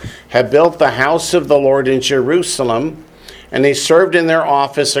Solomon had built the house of the Lord in Jerusalem, and they served in their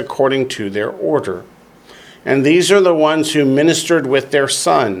office according to their order. And these are the ones who ministered with their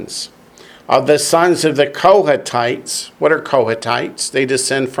sons. Of the sons of the Kohathites, what are Kohathites? They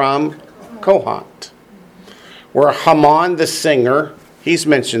descend from Kohat. Were Haman the singer, he's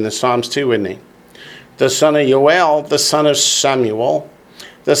mentioned in the Psalms too, isn't he? The son of Yoel, the son of Samuel,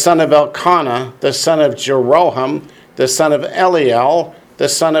 the son of Elkanah, the son of Jeroham, the son of Eliel, the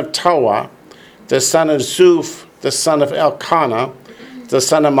son of Toah, the son of Zuph, the son of Elkanah, the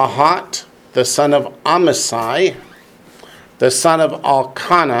son of Mahat, the son of Amasai, the son of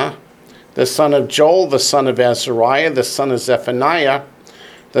Elkanah, the son of Joel, the son of Azariah, the son of Zephaniah,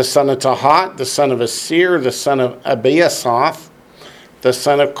 the son of Tahat, the son of Asir, the son of Abiasaph, the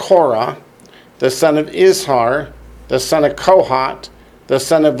son of Korah, the son of Izhar, the son of Kohat, the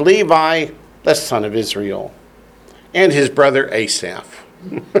son of Levi, the son of Israel, and his brother Asaph.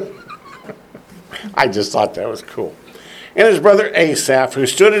 I just thought that was cool. And his brother Asaph, who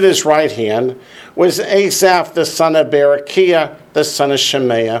stood at his right hand, was Asaph the son of Berechiah, the son of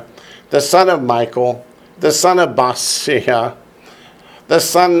Shemaiah, the son of Michael, the son of Baaseiah, the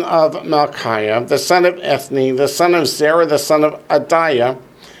son of Malchiah, the son of Ethni, the son of Zerah, the son of Adiah,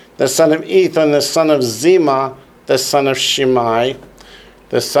 the son of Ethan, the son of Zima, the son of Shimei,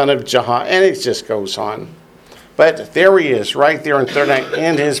 the son of Jaha, and it just goes on. But there he is, right there in 39,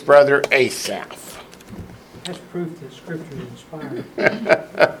 and his brother Asaph. That's proof that Scripture is inspired.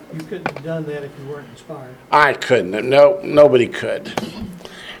 You couldn't have done that if you weren't inspired. I couldn't. No, nobody could.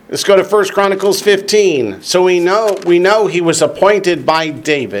 Let's go to 1 Chronicles 15. So we know he was appointed by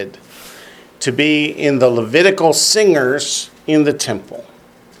David to be in the Levitical singers in the temple,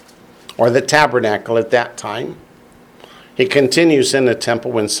 or the tabernacle at that time. He continues in the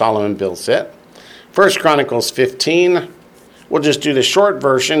temple when Solomon builds it. 1 Chronicles 15, we'll just do the short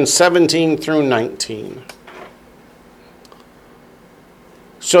version, 17 through 19.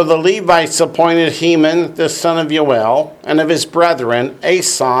 So the Levites appointed Heman, the son of Yoel, and of his brethren,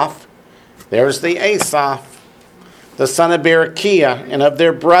 Asaph, there's the Asaph, the son of Berechiah, and of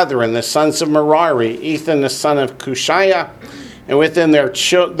their brethren, the sons of Merari, Ethan, the son of Cushiah, and within their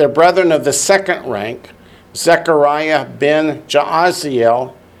brethren of the second rank, Zechariah ben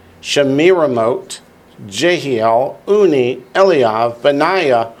Jaaziel, Shemiramot, Jehiel, Uni, Eliav,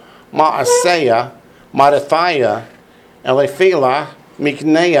 Benaiah, Maaseiah, Mattathiah, Eliphelah,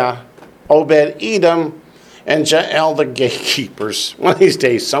 Mikneiah, Obed-Edom, and Jael the gatekeepers. One of these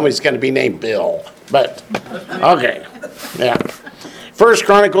days, somebody's going to be named Bill. But, okay. Yeah. 1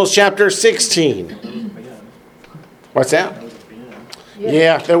 Chronicles chapter 16. What's that?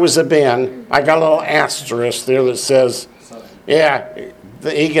 Yeah, there was a Ben. I got a little asterisk there that says, yeah,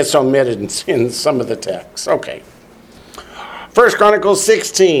 he gets omitted in some of the texts. Okay. 1 Chronicles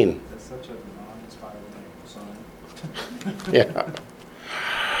 16. That's such a non-inspired name, son. Yeah.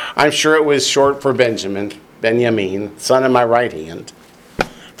 I'm sure it was short for Benjamin, son of my right hand.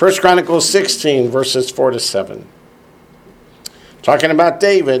 1 Chronicles 16, verses 4 to 7. Talking about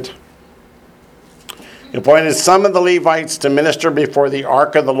David. He appointed some of the Levites to minister before the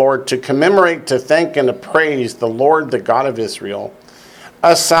ark of the Lord, to commemorate, to thank, and to praise the Lord, the God of Israel.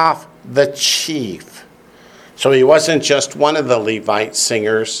 Asaph, the chief. So he wasn't just one of the Levite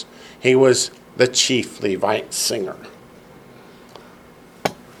singers. He was the chief Levite singer.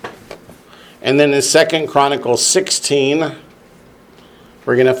 And then in 2 Chronicles 16,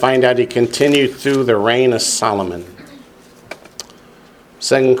 we're going to find out he continued through the reign of Solomon.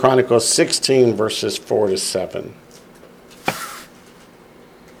 2 Chronicles 16, verses 4 to 7.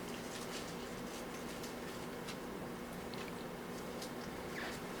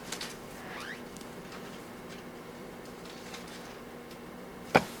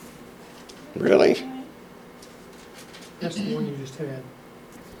 Really? That's the one you just had.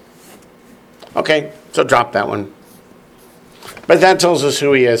 Okay, so drop that one. But that tells us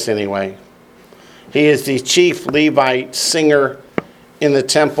who he is anyway. He is the chief Levite singer in the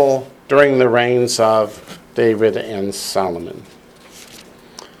temple during the reigns of David and Solomon.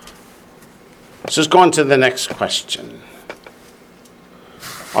 So let's go on to the next question.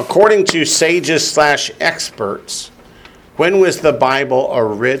 According to sages/experts, when was the Bible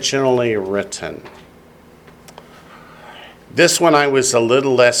originally written? This one I was a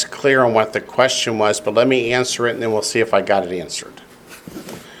little less clear on what the question was, but let me answer it and then we'll see if I got it answered.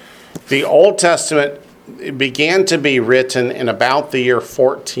 The Old Testament began to be written in about the year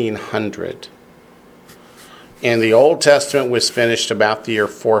 1400. And the Old Testament was finished about the year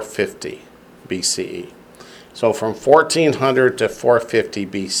 450 BCE. So from 1400 to 450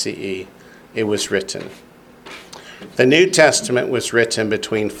 BCE, it was written. The New Testament was written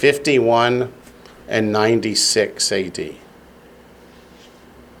between 51 and 96 AD.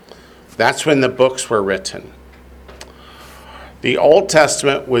 That's when the books were written. The Old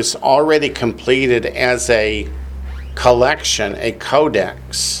Testament was already completed as a collection, a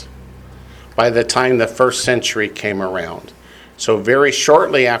codex, by the time the first century came around. So very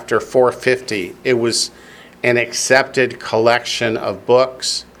shortly after 450, it was an accepted collection of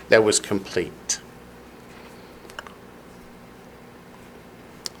books that was complete.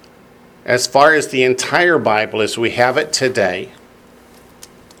 As far as the entire Bible as we have it today,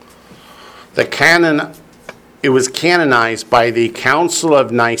 the canon, it was canonized by the Council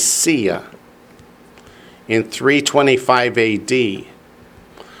of Nicaea in 325 AD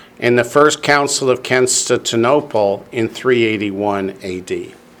and the First Council of Constantinople in 381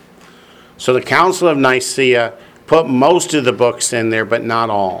 AD. So the Council of Nicaea put most of the books in there, but not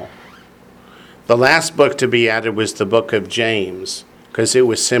all. The last book to be added was the book of James, because it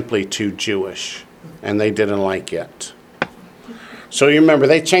was simply too Jewish, and they didn't like it. So you remember,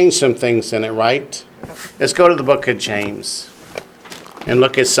 they changed some things in it, right? Let's go to the book of James and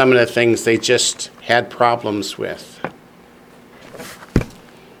look at some of the things they just had problems with.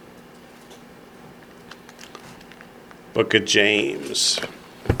 Book of James,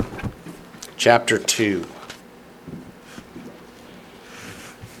 chapter 2.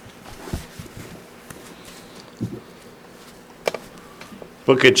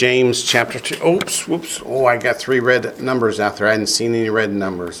 Book of James, chapter 2. Oops, whoops. Oh, I got 3 red numbers out there. I hadn't seen any red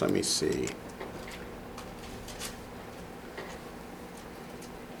numbers. Let me see.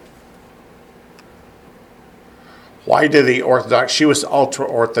 Why did the Orthodox, she was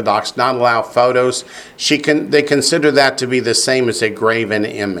ultra-Orthodox, not allow photos? They consider that to be the same as a graven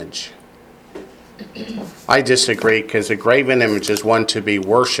image. I disagree, because a graven image is one to be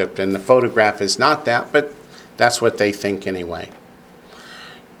worshipped, and the photograph is not that, but that's what they think anyway.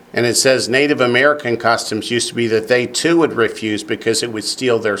 And it says Native American customs used to be that they too would refuse because it would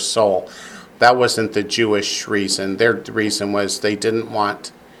steal their soul. That wasn't the Jewish reason. Their reason was they didn't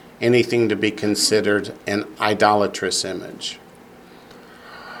want anything to be considered an idolatrous image.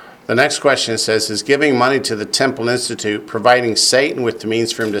 The next question says, is giving money to the Temple Institute providing Satan with the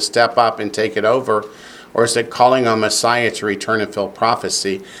means for him to step up and take it over, or is it calling on Messiah to return and fulfill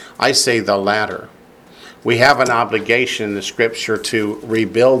prophecy? I say the latter. We have an obligation in the Scripture to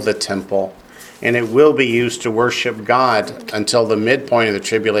rebuild the temple, and it will be used to worship God until the midpoint of the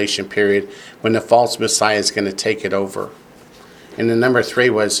tribulation period when the false Messiah is going to take it over. And the number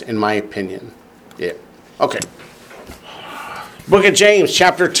 3 was, in my opinion, yeah. Okay. Book of James,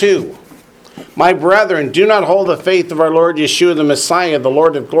 chapter 2. My brethren, do not hold the faith of our Lord Yeshua the Messiah, the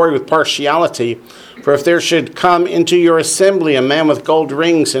Lord of glory, with partiality. For if there should come into your assembly a man with gold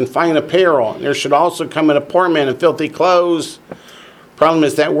rings and fine apparel, and there should also come in a poor man in filthy clothes. Problem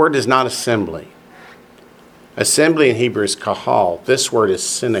is that word is not assembly. Assembly in Hebrew is kahal. This word is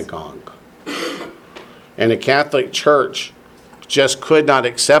synagogue. And the Catholic Church just could not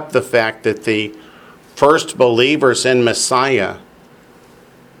accept the fact that the first believers in Messiah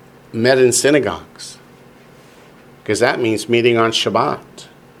met in synagogues. Because that means meeting on Shabbat.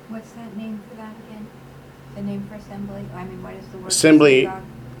 What's that name for that again? The name for assembly? I mean, what is the word? Assembly, for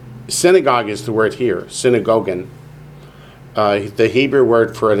synagogue is the word here, synagogan. The Hebrew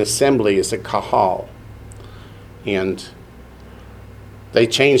word for an assembly is a kahal. And they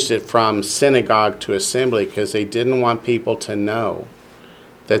changed it from synagogue to assembly because they didn't want people to know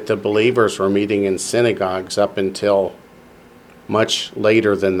that the believers were meeting in synagogues up until much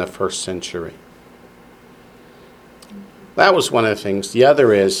later than the 1st century. That was one of the things. The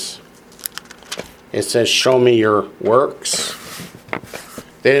other is, it says, show me your works.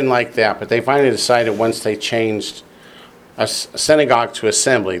 They didn't like that, but they finally decided once they changed a synagogue to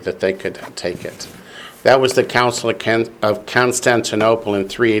assembly that they could take it. That was the Council of Constantinople in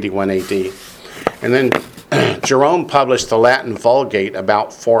 381 AD. And then Jerome published the Latin Vulgate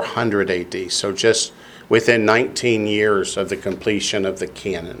about 400 AD, so just within 19 years of the completion of the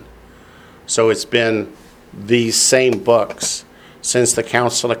canon. So it's been these same books since the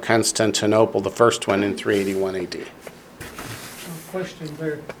Council of Constantinople, the first one in 381 AD. Question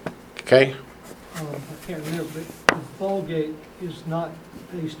there. Okay? I can't remember, but the Vulgate is not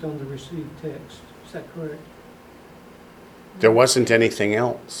based on the received text. Is that correct? There wasn't anything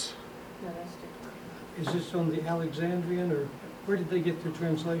else. No, that's different. Is this on the Alexandrian, or where did they get their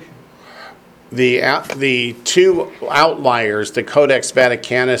translation? The 2 outliers, the Codex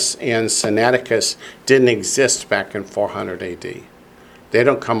Vaticanus and Sinaiticus, didn't exist back in 400 AD. They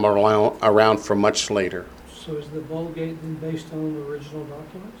don't come around for much later. So is the Vulgate then based on the original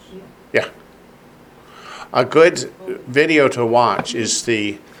documents? Yeah. A good video to watch is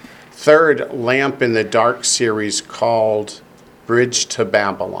the 3rd Lamp in the Dark series called Bridge to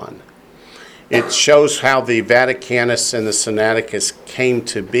Babylon. It shows how the Vaticanus and the Sinaiticus came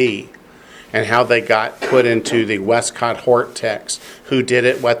to be and how they got put into the Westcott Hort text, who did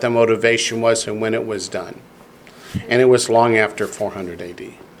it, what the motivation was, and when it was done. And it was long after 400 AD.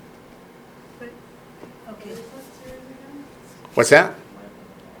 Okay. What's that?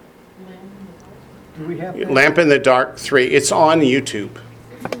 Do we have that? Lamp in the Dark 3. It's on YouTube.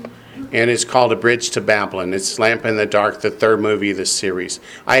 And it's called A Bridge to Babylon. It's Lamp in the Dark, the 3rd movie of the series.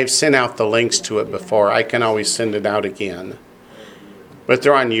 I have sent out the links to it before. I can always send it out again. But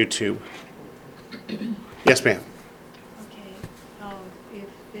they're on YouTube. Yes, ma'am. Okay, if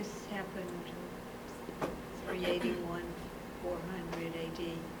this happened 381, 400 AD,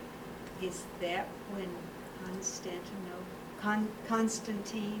 is that when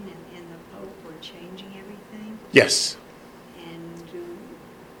Constantine and the Pope were changing everything? Yes. And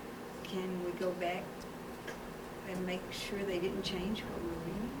can we go back and make sure they didn't change what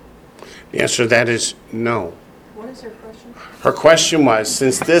we're reading? The answer to that is no. What is her question? Her question was,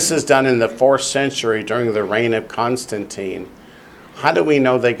 since this is done in the 4th century during the reign of Constantine, how do we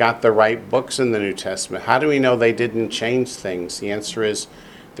know they got the right books in the New Testament? How do we know they didn't change things? The answer is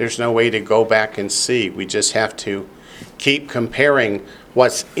there's no way to go back and see. We just have to keep comparing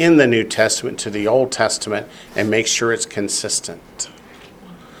what's in the New Testament to the Old Testament and make sure it's consistent.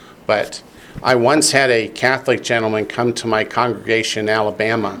 but I once had a Catholic gentleman come to my congregation in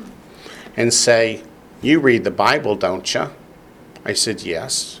Alabama and say, "You read the Bible, don't you?" I said,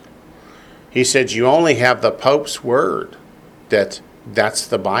 "Yes." He said, "You only have the Pope's word that's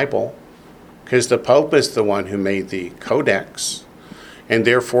the Bible, because the Pope is the one who made the Codex. And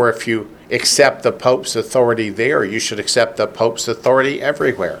therefore, if you accept the Pope's authority there, you should accept the Pope's authority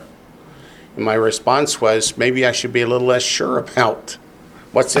everywhere." And my response was, maybe I should be a little less sure about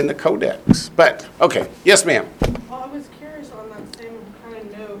what's in the Codex. But, okay. Yes, ma'am. Well, I was curious on that same kind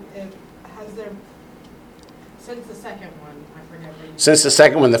of note, if, has there, since the second one, I forget what you Since the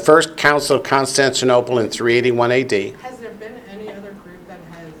second one, the first Council of Constantinople in 381 AD. has there been any other group that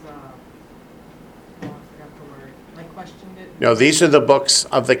has, I forgot the word, like questioned it? No, these are the books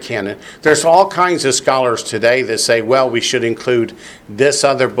of the canon. There's all kinds of scholars today that say, well, we should include this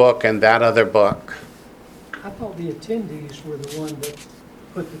other book and that other book. I thought the attendees were the one that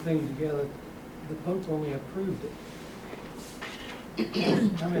put the thing together. The Pope only approved it.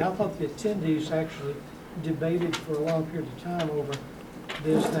 I mean, I thought the attendees actually debated for a long period of time over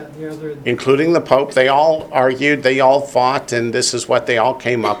this, that, and the other. Including the Pope. They all argued, they all fought, and this is what they all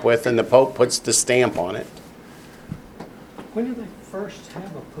came up with, and the Pope puts the stamp on it. When did they first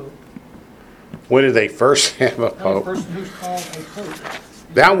have a Pope? When did they first have a The Pope? person who's called a Pope.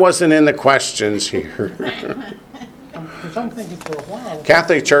 That wasn't in the questions here. Because I'm thinking for a while.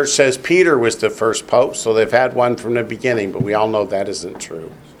 Catholic Church says Peter was the first Pope, so they've had one from the beginning, but we all know that isn't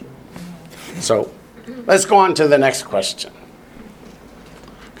true. So let's go on to the next question,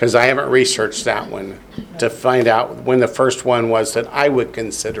 because I haven't researched that one to find out when the first one was that I would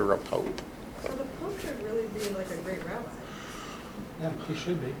consider a Pope. So the Pope should really be like a great rabbi. Yeah, he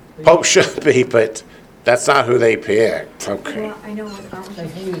should be. Pope should be, but that's not who they picked. Okay. Well, I know what aren't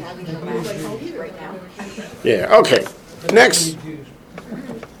we having a mass Pope right now. Yeah, okay. Next.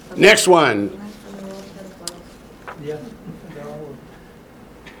 Next one. Yeah, there are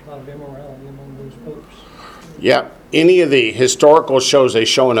a lot of immorality among those popes. Yep. Any of the historical shows they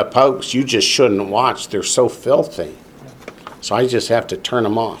show in the popes, you just shouldn't watch. They're so filthy. So I just have to turn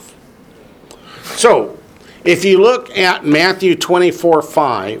them off. So, if you look at Matthew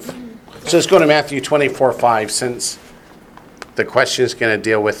 24:5, so let's go to Matthew 24:5 since the question is going to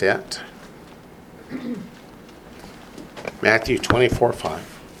deal with it. Matthew 24:5.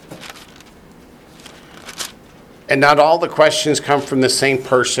 And not all the questions come from the same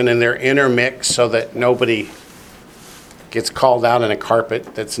person, and they're intermixed so that nobody gets called out on a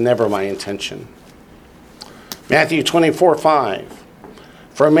carpet. That's never my intention. Matthew 24:5.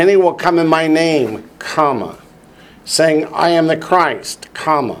 For many will come in my name, comma, saying, I am the Christ,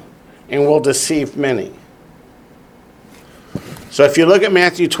 comma, and will deceive many. So if you look at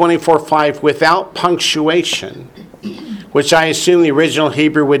Matthew 24:5 without punctuation, which I assume the original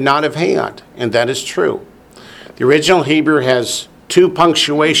Hebrew would not have had, and that is true. The original Hebrew has two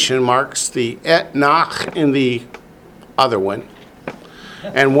punctuation marks, the et nach and the other one.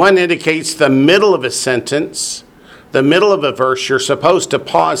 And one indicates the middle of a sentence, the middle of a verse. You're supposed to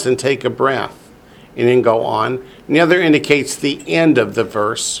pause and take a breath and then go on. And the other indicates the end of the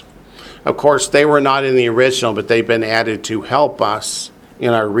verse. Of course, they were not in the original, but they've been added to help us in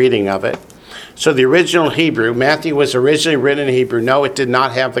our reading of it. So the original Hebrew, Matthew was originally written in Hebrew. No, it did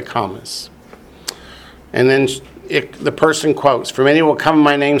not have the commas. And then the person quotes, for many will come in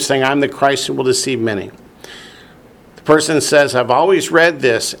my name saying, I'm the Christ, and will deceive many. The person says, I've always read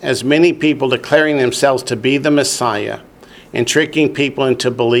this as many people declaring themselves to be the Messiah and tricking people into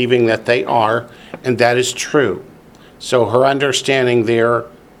believing that they are, and that is true. So her understanding there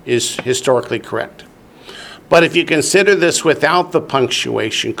is historically correct. But if you consider this without the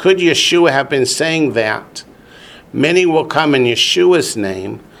punctuation, could Yeshua have been saying that? Many will come in Yeshua's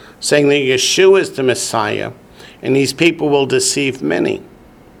name, saying that Yeshua is the Messiah, and these people will deceive many,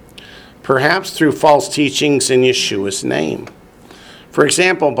 perhaps through false teachings in Yeshua's name. For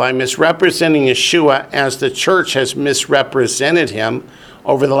example, by misrepresenting Yeshua as the church has misrepresented him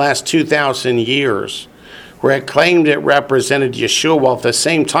over the last 2,000 years, where it claimed it represented Yeshua while at the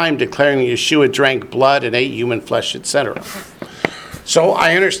same time declaring Yeshua drank blood and ate human flesh, etc. So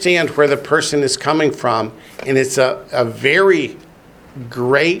I understand where the person is coming from, and it's a very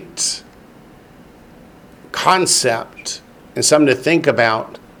great concept and something to think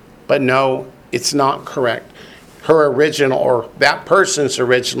about, but no, it's not correct. Her original, or that person's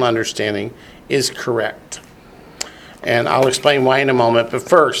original understanding is correct. And I'll explain why in a moment, but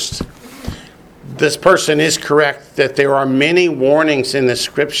first, this person is correct that there are many warnings in the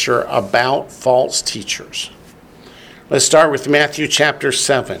scripture about false teachers. Let's start with Matthew chapter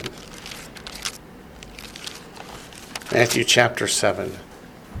 7. Matthew chapter 7.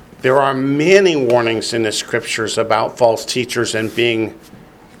 There are many warnings in the scriptures about false teachers and being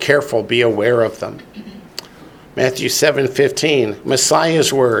careful, be aware of them. Matthew 7:15,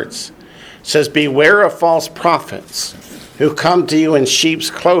 Messiah's words, says, beware of false prophets who come to you in sheep's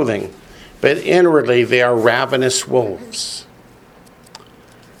clothing, but inwardly they are ravenous wolves.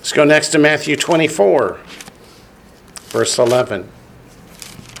 Let's go next to Matthew 24, verse 11.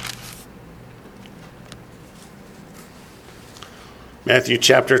 Matthew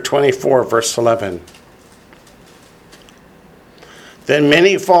chapter 24, verse 11. Then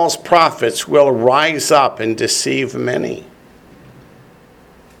many false prophets will rise up and deceive many.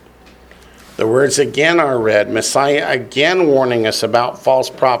 The words again are read. Messiah again warning us about false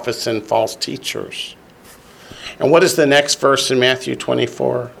prophets and false teachers. And what is the next verse in Matthew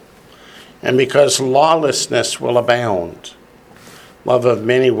 24? And because lawlessness will abound, love of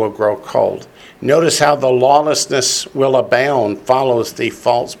many will grow cold. Notice how the lawlessness will abound follows the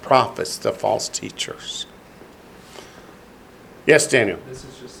false prophets, the false teachers. Yes, Daniel. This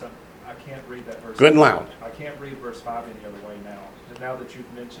is just some, I can't read that verse. Good and loud. I can't read verse 5 any other way now. And now that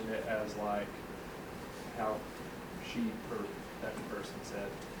you've mentioned it as like how she or that person said.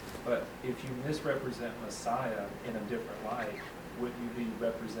 But if you misrepresent Messiah in a different light, wouldn't you be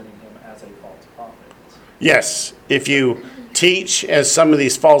representing him as a false prophet? Yes, if you teach as some of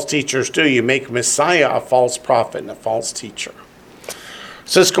these false teachers do, you make Messiah a false prophet and a false teacher.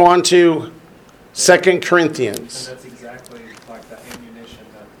 So let's go on to 2 Corinthians. And that's exactly like the ammunition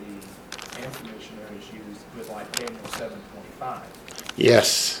that the anti-missionaries used with like Daniel 7:25.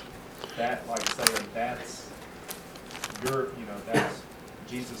 Yes. That, like saying that's that's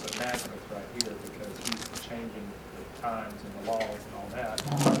Jesus of Nazareth right here because he's changing the times and the laws and all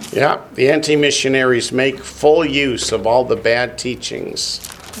that. Yeah, the anti-missionaries make full use of all the bad teachings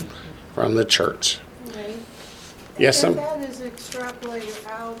from the church. Okay. Yes, And ma'am? that is extrapolated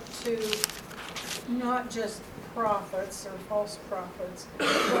out to not just prophets or false prophets,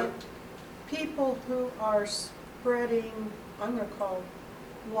 but people who are spreading, I'm going to call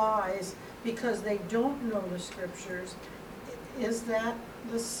lies, because they don't know the scriptures. Is that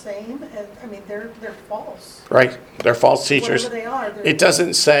the same? I mean, they're false. Right, they're false teachers. Whatever they are. It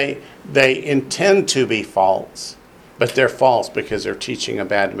doesn't say they intend to be false, but they're false because they're teaching a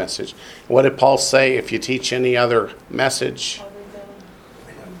bad message. What did Paul say? If you teach any other message,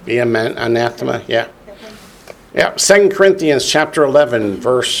 be anathema. Yeah. Yeah. 2 Corinthians chapter 11,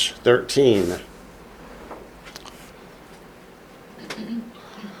 verse 13.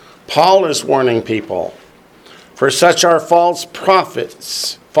 Paul is warning people. For such are false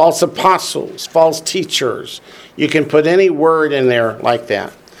prophets, false apostles, false teachers. You can put any word in there like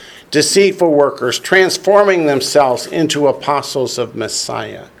that. Deceitful workers, transforming themselves into apostles of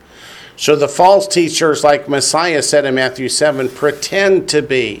Messiah. So the false teachers, like Messiah said in Matthew 7, pretend to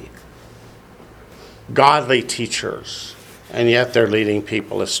be godly teachers, and yet they're leading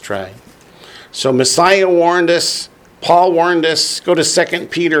people astray. So Messiah warned us, Paul warned us. Go to 2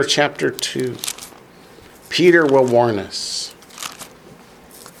 Peter chapter 2. Peter will warn us.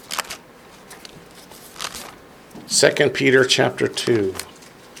 2 Peter chapter 2.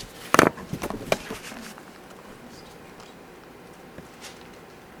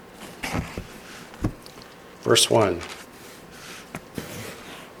 Verse 1.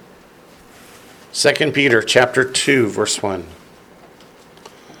 2 Peter chapter 2, verse 1.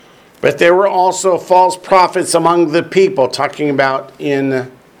 But there were also false prophets among the people, talking about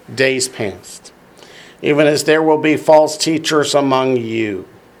in days past. Even as there will be false teachers among you,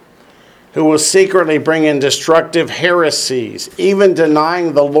 who will secretly bring in destructive heresies, even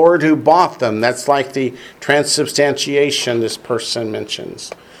denying the Lord who bought them. That's like the transubstantiation this person mentions.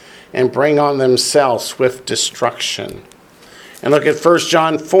 And bring on themselves swift destruction. And look at 1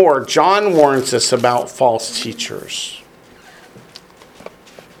 John 4. John warns us about false teachers.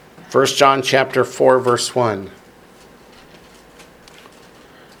 1 John chapter 4, verse 1.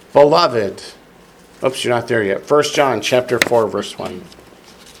 Beloved, oops, you're not there yet. 1 John chapter 4, verse 1.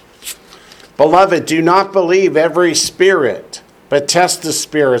 Beloved, do not believe every spirit, but test the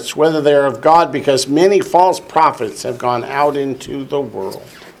spirits, whether they are of God, because many false prophets have gone out into the world.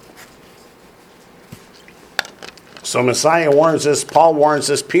 So Messiah warns us, Paul warns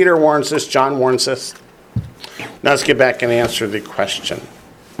us, Peter warns us, John warns us. Now let's get back and answer the question.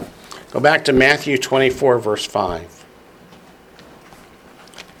 Go back to Matthew 24, verse 5.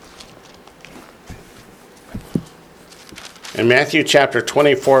 In Matthew chapter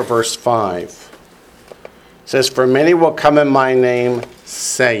 24, verse 5, it says, for many will come in my name,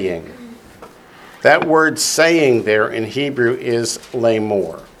 saying. That word saying there in Hebrew is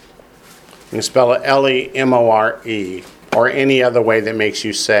lemor. You can spell it Lemore. or any other way that makes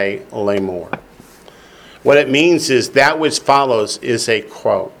you say lemor. What it means is that which follows is a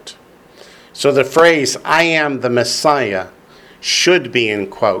quote. So the phrase, I am the Messiah, should be in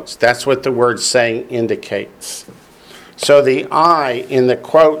quotes. That's what the word saying indicates. So the I in the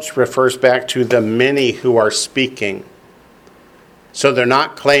quotes refers back to the many who are speaking. So they're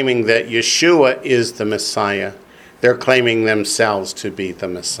not claiming that Yeshua is the Messiah. They're claiming themselves to be the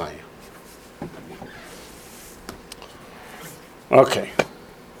Messiah. Okay.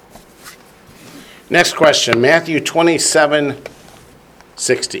 Next question, Matthew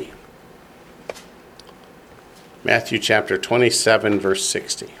 27:60. Matthew chapter 27, verse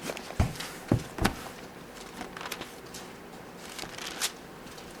 60.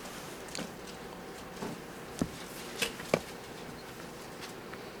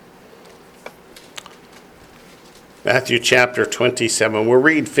 Matthew chapter 27. We'll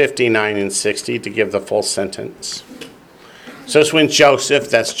read 59 and 60 to give the full sentence. So it's when Joseph,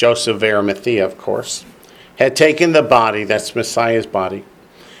 that's Joseph of Arimathea, of course, had taken the body, that's Messiah's body.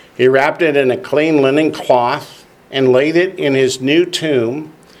 He wrapped it in a clean linen cloth and laid it in his new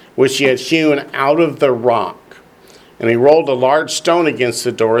tomb, which he had hewn out of the rock. And he rolled a large stone against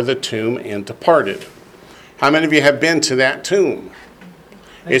the door of the tomb and departed. How many of you have been to that tomb?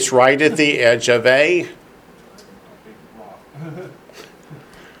 It's right at the edge of a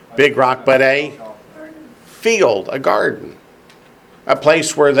big rock, but a field, a garden, a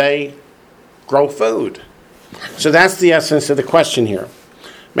place where they grow food. So that's the essence of the question here.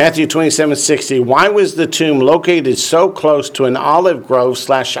 Matthew 27:60. Why was the tomb located so close to an olive grove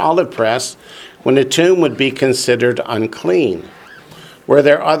 / olive press when the tomb would be considered unclean? Were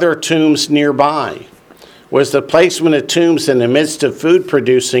there other tombs nearby? Was the placement of tombs in the midst of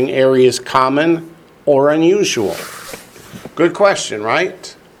food-producing areas common or unusual? Good question,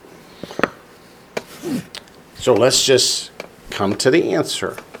 right? So let's just come to the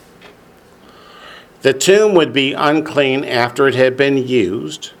answer. The tomb would be unclean after it had been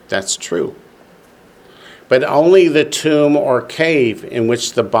used. That's true. But only the tomb or cave in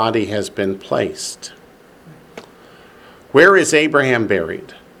which the body has been placed. Where is Abraham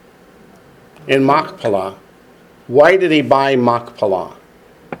buried? In Machpelah. Why did he buy Machpelah?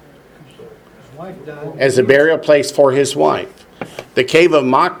 His wife died. As a burial place for his wife. The cave of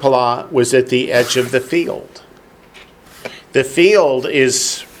Machpelah was at the edge of the field. The field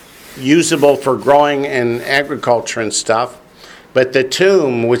is usable for growing and agriculture and stuff, but the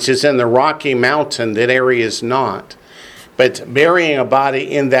tomb, which is in the Rocky Mountain, that area is not. But burying a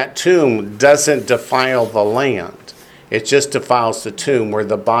body in that tomb doesn't defile the land. It just defiles the tomb where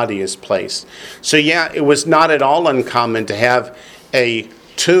the body is placed. So yeah, it was not at all uncommon to have a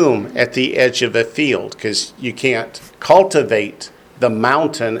tomb at the edge of a field, because you can't cultivate the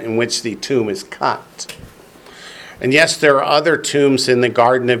mountain in which the tomb is cut. And yes, there are other tombs in the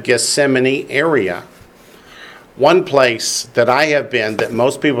Garden of Gethsemane area. One place that I have been that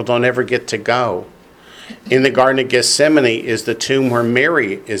most people don't ever get to go in the Garden of Gethsemane is the tomb where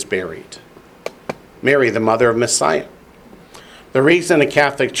Mary is buried. Mary, the mother of Messiah. The reason the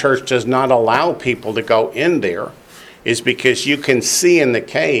Catholic Church does not allow people to go in there is because you can see in the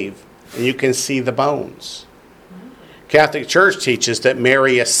cave and you can see the bones. Catholic Church teaches that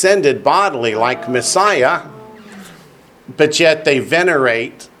Mary ascended bodily like Messiah, but yet they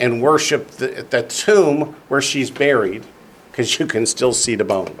venerate and worship the tomb where she's buried because you can still see the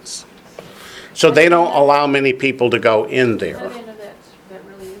bones. So they don't allow many people to go in there. That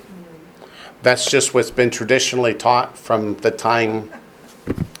really is Mary. That's just what's been traditionally taught from the time.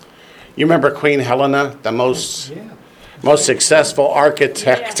 You remember Queen Helena, the most successful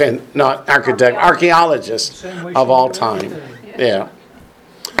architect and not architect, archaeologist of all time. Yeah.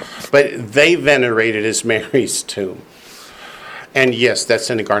 But they venerated as Mary's tomb. And yes, that's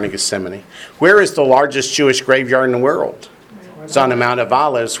in the Garden of Gethsemane. Where is the largest Jewish graveyard in the world? It's on the Mount of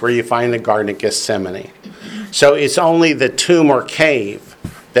Olives, where you find the Garden of Gethsemane. So it's only the tomb or cave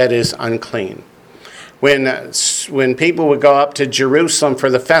that is unclean. When people would go up to Jerusalem for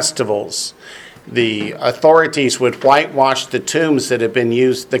the festivals, the authorities would whitewash the tombs that had been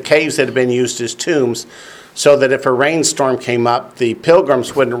used, the caves that had been used as tombs, so that if a rainstorm came up, the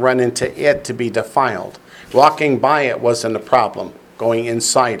pilgrims wouldn't run into it to be defiled. Walking by it wasn't a problem. Going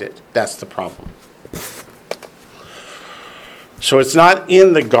inside it, that's the problem. So it's not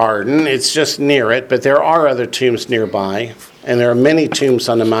in the garden, it's just near it, but there are other tombs nearby, and there are many tombs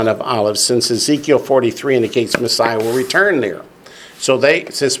on the Mount of Olives, since Ezekiel 43 indicates Messiah will return there. So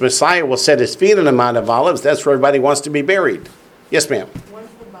since Messiah will set his feet on the Mount of Olives, that's where everybody wants to be buried. Yes, ma'am? Once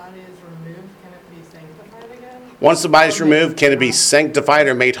the body is removed, can it be sanctified again? Once the body is removed, can it be sanctified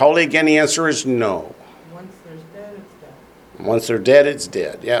or made holy again? The answer is no. Once there's dead, it's dead. Once they're dead, it's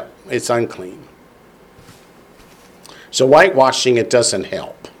dead. Yep, it's unclean. So whitewashing, it doesn't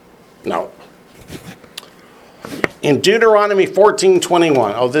help. No. In Deuteronomy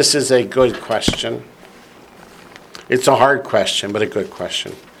 14:21, oh, this is a good question. It's a hard question, but a good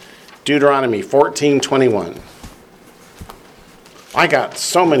question. Deuteronomy 14:21. I got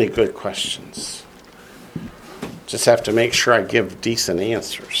so many good questions. Just have to make sure I give decent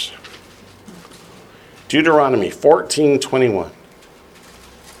answers. Deuteronomy 14:21.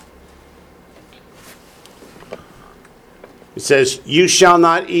 It says, "You shall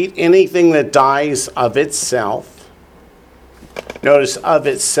not eat anything that dies of itself." Notice "of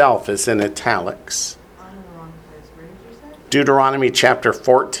itself" is in italics. I'm in the wrong place. Where did you say? Deuteronomy chapter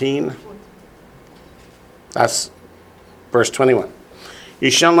 14. That's verse 21. "You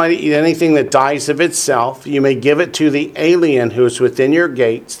shall not eat anything that dies of itself. You may give it to the alien who is within your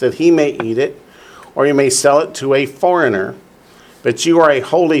gates, that he may eat it, or you may sell it to a foreigner. But you are a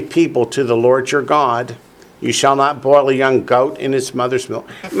holy people to the Lord your God. You shall not boil a young goat in its mother's milk."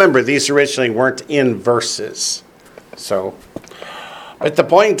 Remember, these originally weren't in verses. But the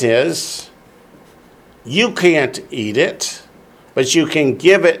point is, you can't eat it, but you can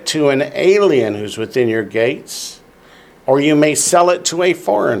give it to an alien who's within your gates, or you may sell it to a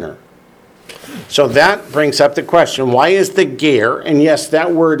foreigner. So that brings up the question, why is the ger, and yes,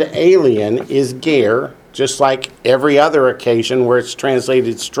 that word alien is ger, just like every other occasion where it's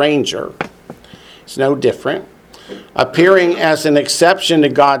translated stranger. It's no different. Appearing as an exception to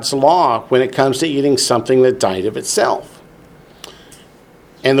God's law when it comes to eating something that died of itself.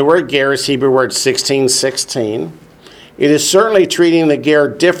 And the word ger is Hebrew word 16:16. It is certainly treating the ger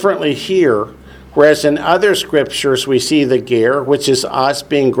differently here, whereas in other scriptures we see the ger, which is us,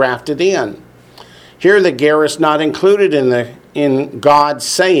 being grafted in. Here the ger is not included in God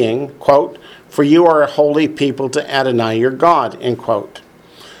saying, quote, "For you are a holy people to Adonai your God," end quote.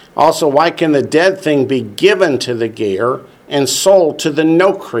 Also, why can the dead thing be given to the ger and sold to the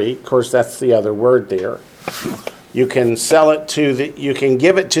nokri? Of course, that's the other word there. You can you can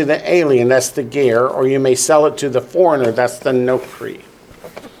give it to the alien, that's the ger, or you may sell it to the foreigner, that's the nokri.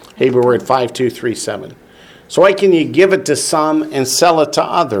 Hebrew word 5237. So why can you give it to some and sell it to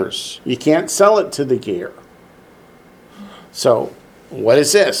others? You can't sell it to the ger. So, what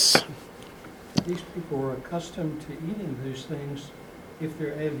is this? These people are accustomed to eating these things if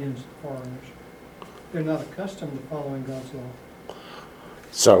they're aliens and foreigners. They're not accustomed to following God's law.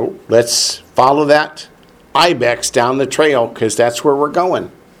 So, let's follow that ibex down the trail, because that's where we're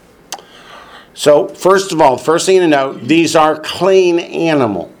going. So, first of all, first thing to note, these are clean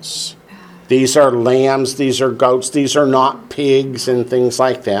animals. These are lambs, these are goats, these are not pigs and things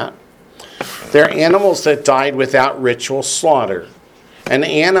like that. They're animals that died without ritual slaughter. An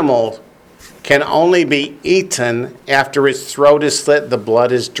animal can only be eaten after its throat is slit, the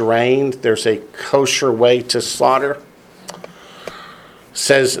blood is drained. There's a kosher way to slaughter.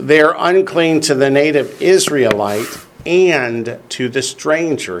 Says they're unclean to the native Israelite and to the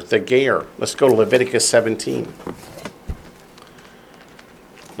stranger, the ger. Let's go to Leviticus 17.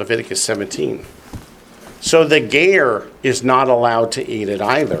 Leviticus 17. So the ger is not allowed to eat it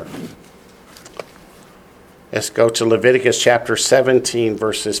either. Let's go to Leviticus chapter 17,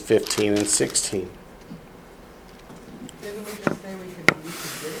 verses 15 and 16. Didn't we just say we could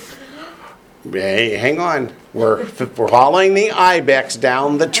get it? Hey, hang on. We're following the ibex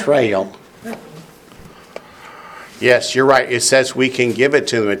down the trail. Yes, you're right. It says we can give it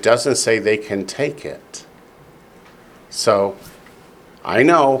to them. It doesn't say they can take it. So, I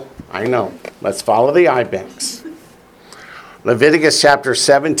know. Let's follow the ibex. Leviticus chapter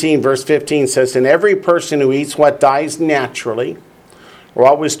 17, verse 15 says, "And every person who eats what dies naturally, or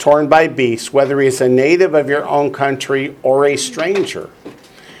what was torn by beasts, whether he is a native of your own country or a stranger,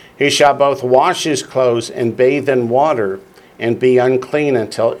 he shall both wash his clothes and bathe in water, and be unclean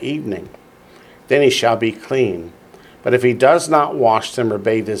until evening. Then he shall be clean. But if he does not wash them or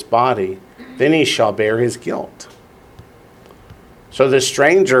bathe his body, then he shall bear his guilt." So the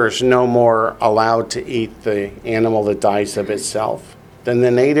stranger is no more allowed to eat the animal that dies of itself than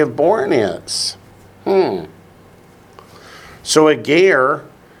the native born is. So a ger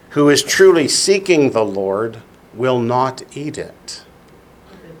who is truly seeking the Lord will not eat it.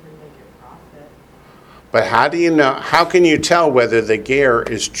 But how do you know? How can you tell whether the ger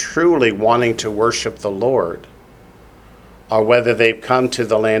is truly wanting to worship the Lord, or whether they've come to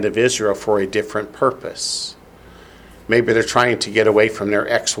the land of Israel for a different purpose? Maybe they're trying to get away from their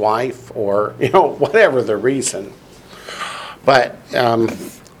ex-wife, or, whatever the reason. But,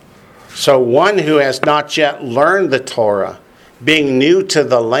 so one who has not yet learned the Torah, being new to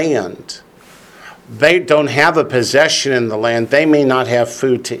the land, they don't have a possession in the land. They may not have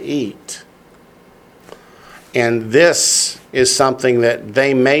food to eat. And this is something that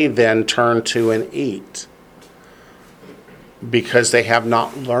they may then turn to and eat because they have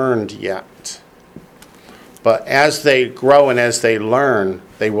not learned yet. But as they grow and as they learn,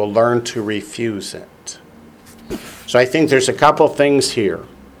 they will learn to refuse it. So I think there's a couple things here.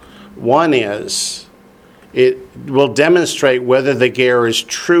 One is it will demonstrate whether the ger is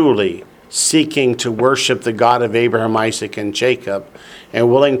truly seeking to worship the God of Abraham, Isaac, and Jacob,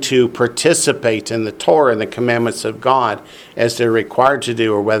 and willing to participate in the Torah and the commandments of God as they're required to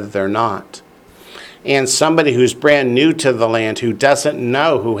do, or whether they're not. And somebody who's brand new to the land, who doesn't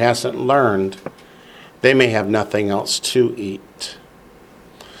know, who hasn't learned, they may have nothing else to eat.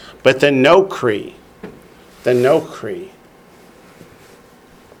 But the Nokri,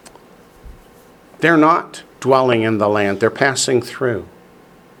 they're not dwelling in the land, they're passing through.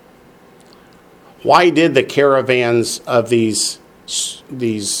 Why did the caravans of these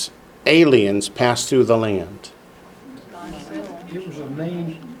aliens pass through the land? It was a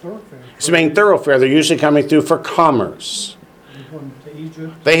main thoroughfare. It's a main thoroughfare. They're usually coming through for commerce. Going to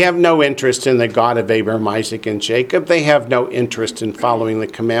Egypt. They have no interest in the God of Abraham, Isaac, and Jacob. They have no interest in following the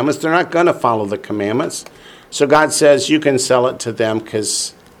commandments. They're not going to follow the commandments. So God says you can sell it to them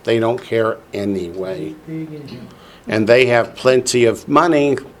because they don't care anyway. And they have plenty of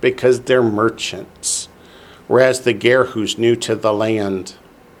money because they're merchants. Whereas the ger who's new to the land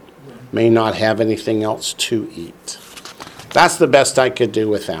may not have anything else to eat. That's the best I could do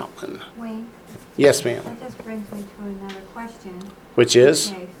with that one. Wayne? Yes, ma'am. That just brings me to another question. Which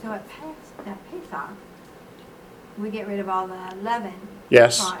is? Okay, so at Pesach, we get rid of all the leaven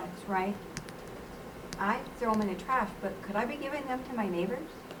Yes. products, right? I throw them in the trash, but could I be giving them to my neighbors?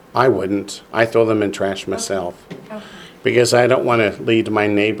 I wouldn't. I throw them in trash myself. Okay. Because I don't want to lead my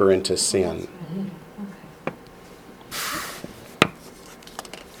neighbor into sin.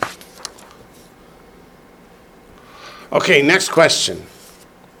 Okay, next question.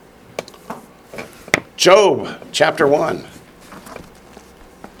 Job, chapter 1.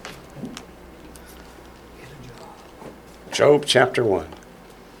 Job, chapter 1.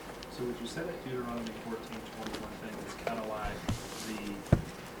 So would you say that Deuteronomy 14:21 thing is kind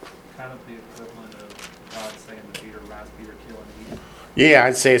of the equivalent of God saying to Peter, rise, Peter, kill and eat? Yeah,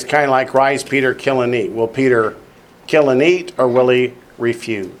 I'd say it's kind of like rise, Peter, kill and eat. Will Peter kill and eat, or will he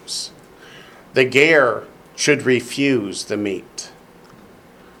refuse? The ger should refuse the meat.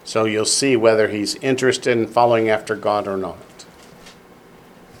 So you'll see whether he's interested in following after God or not.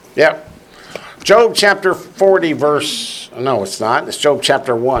 Yep. Job chapter 40 verse, no it's not, it's Job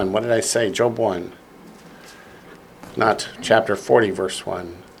chapter 1. What did I say? Job 1. Not chapter 40 verse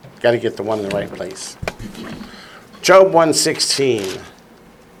 1. Got to get the one in the right place. Job 1:16.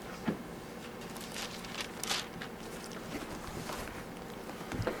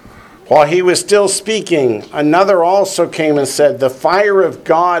 While he was still speaking, another also came and said, the fire of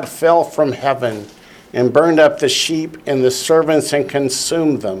God fell from heaven and burned up the sheep and the servants and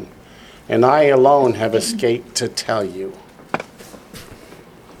consumed them. And I alone have escaped to tell you.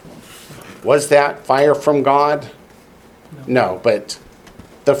 Was that fire from God? No, but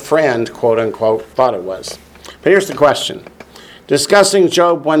the friend, quote unquote, thought it was. But here's the question. Discussing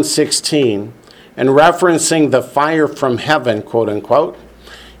Job 1:16 and referencing the fire from heaven, quote unquote,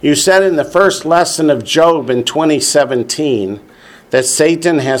 you said in the first lesson of Job in 2017 that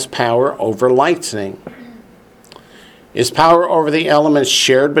Satan has power over lightning. Is power over the elements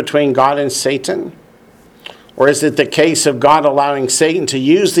shared between God and Satan? Or is it the case of God allowing Satan to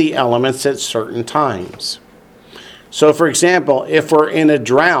use the elements at certain times? So, for example, if we're in a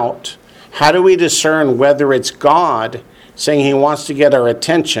drought, how do we discern whether it's God saying he wants to get our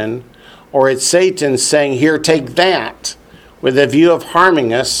attention, or it's Satan saying, here, take that, with a view of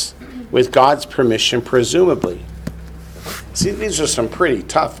harming us with God's permission, presumably? See, these are some pretty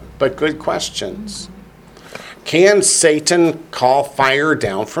tough but good questions. Can Satan call fire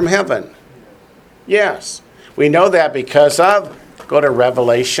down from heaven? Yes. We know that because of, go to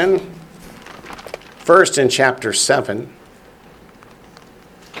Revelation, first in chapter 7.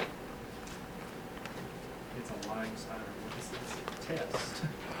 It's a lying sign or test.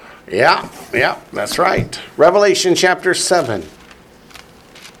 Yeah, that's right. Revelation chapter 7.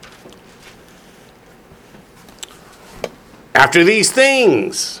 After these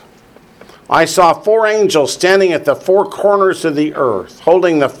things, I saw 4 angels standing at the 4 corners of the earth,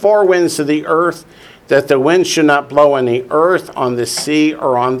 holding the 4 winds of the earth, that the wind should not blow on the earth, on the sea,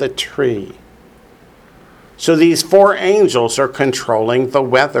 or on the tree. So these 4 angels are controlling the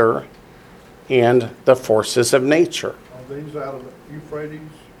weather and the forces of nature. Are these out of the Euphrates?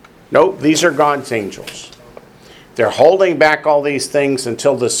 Nope, these are God's angels. They're holding back all these things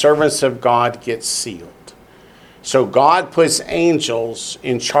until the servants of God get sealed. So God puts angels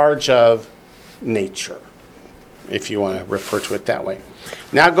in charge of nature, if you want to refer to it that way.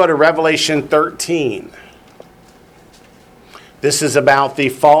 Now go to Revelation 13. This is about the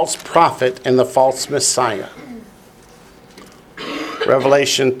false prophet and the false Messiah.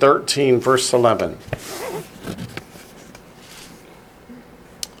 Revelation 13, verse 11.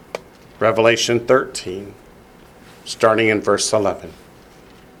 Revelation 13, starting in verse 11.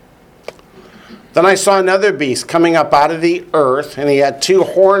 Then I saw another beast coming up out of the earth, and he had 2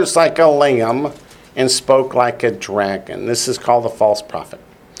 horns like a lamb and spoke like a dragon. This is called the false prophet.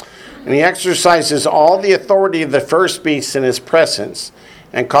 And he exercises all the authority of the first beast in his presence,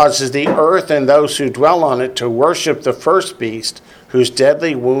 and causes the earth and those who dwell on it to worship the first beast, whose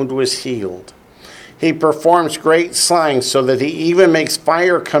deadly wound was healed. He performs great signs, so that he even makes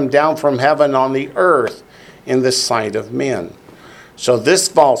fire come down from heaven on the earth in the sight of men. So this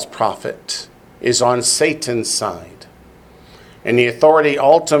false prophet is on Satan's side. And the authority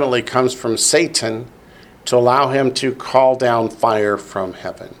ultimately comes from Satan to allow him to call down fire from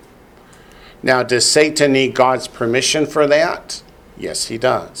heaven. Now, does Satan need God's permission for that? Yes, he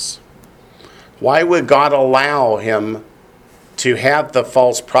does. Why would God allow him to have the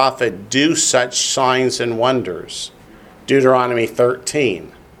false prophet do such signs and wonders? Deuteronomy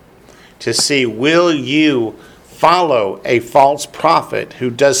 13. To see, will you follow a false prophet who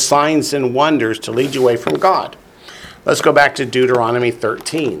does signs and wonders to lead you away from God? Let's go back to Deuteronomy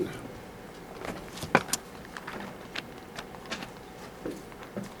 13.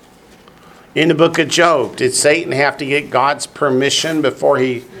 In the book of Job, did Satan have to get God's permission before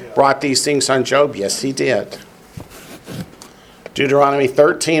he brought these things on Job? Yes, he did. Deuteronomy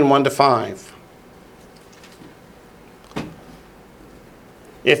 13, 1-5.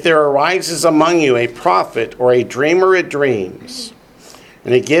 If there arises among you a prophet or a dreamer of dreams,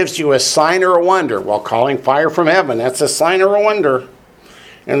 and he gives you a sign or a wonder while calling fire from heaven, that's a sign or a wonder,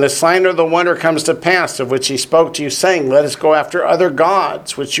 and the sign or the wonder comes to pass, of which he spoke to you, saying, let us go after other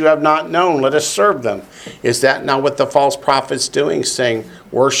gods, which you have not known, let us serve them. Is that not what the false prophet's doing, saying,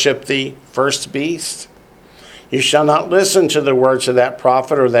 worship the first beast? You shall not listen to the words of that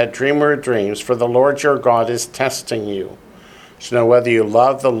prophet or that dreamer of dreams, for the Lord your God is testing you, to know whether you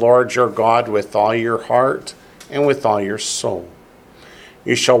love the Lord your God with all your heart and with all your soul.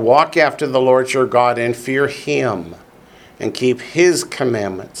 You shall walk after the Lord your God and fear him, and keep his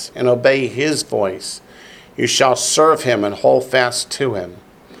commandments and obey his voice. You shall serve him and hold fast to him.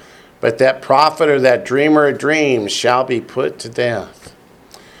 But that prophet or that dreamer of dreams shall be put to death,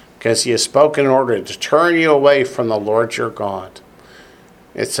 because he has spoken in order to turn you away from the Lord your God,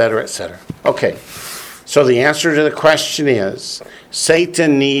 etc., etc. Okay, so the answer to the question is,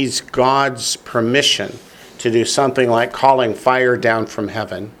 Satan needs God's permission to do something like calling fire down from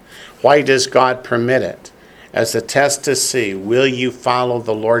heaven. Why does God permit it? As a test to see, will you follow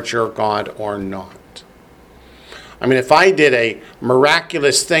the Lord your God or not? I mean, if I did a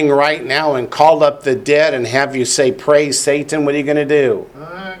miraculous thing right now and called up the dead and have you say, praise Satan, what are you going to do?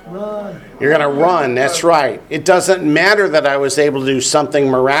 Run. You're going to run, that's right. It doesn't matter that I was able to do something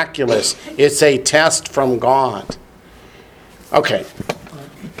miraculous. It's a test from God. Okay.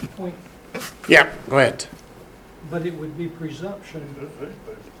 Point. Yeah, go ahead. But it would be presumption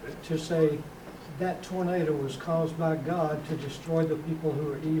to say that tornado was caused by God to destroy the people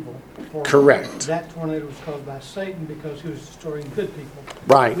who are evil. Or Correct. that tornado was caused by Satan because he was destroying good people.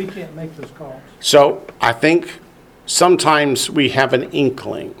 Right. We can't make those calls. So I think sometimes we have an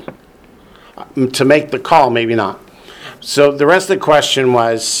inkling to make the call, maybe not. So the rest of the question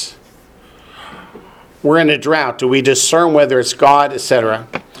was, we're in a drought. Do we discern whether it's God, etc.?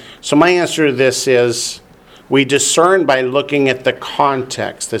 So my answer to this is, we discern by looking at the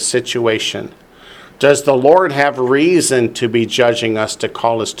context, the situation. Does the Lord have reason to be judging us to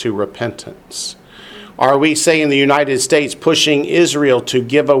call us to repentance? Are we, say, in the United States, pushing Israel to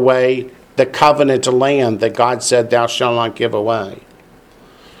give away the covenant land that God said, thou shalt not give away?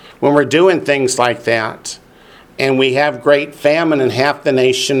 When we're doing things like that, and we have great famine in half the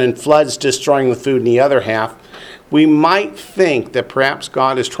nation and floods destroying the food in the other half, we might think that perhaps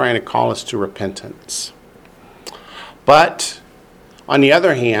God is trying to call us to repentance. But, on the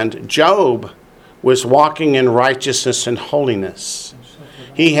other hand, Job was walking in righteousness and holiness.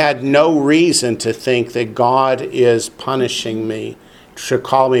 He had no reason to think that God is punishing me, to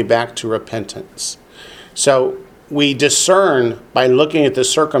call me back to repentance. So we discern by looking at the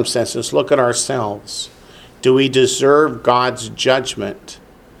circumstances, look at ourselves. Do we deserve God's judgment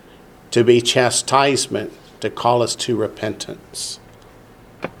to be chastisement to call us to repentance?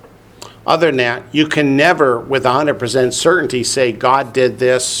 Other than that, you can never, with 100% certainty, say God did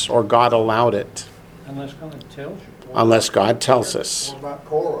this or God allowed it, Unless God tells you. unless God tells us. What about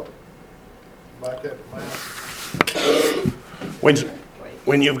Korah? Back at the mountain.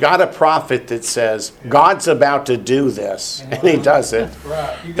 When you've got a prophet that says, God's about to do this, and he does it,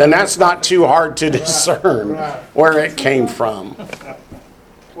 Right. then that's not too hard to discern Right. where it came from.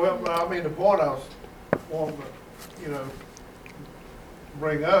 Well, I mean, the point I was wanting to,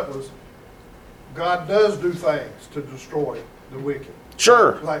 bring up was God does do things to destroy the wicked.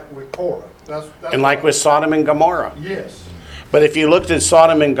 Sure. Like with Korah. That's And like with Sodom and Gomorrah. Yes. But if you looked at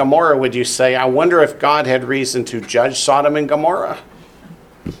Sodom and Gomorrah, would you say, I wonder if God had reason to judge Sodom and Gomorrah?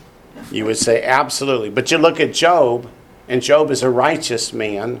 You would say absolutely. But you look at Job, and Job is a righteous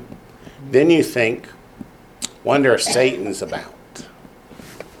man. Then you think, wonder if Satan's about.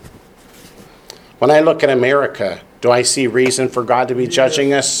 When I look at America, do I see reason for God to be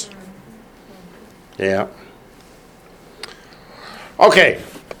judging us? Yeah. Okay,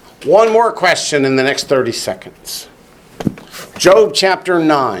 one more question in the next 30 seconds. Job chapter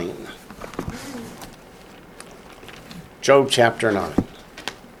 9. Job chapter 9.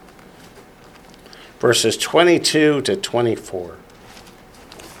 Verses 22 to 24.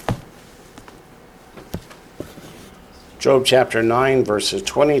 Job chapter 9, verses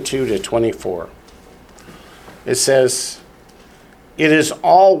 22 to 24. It says, "It is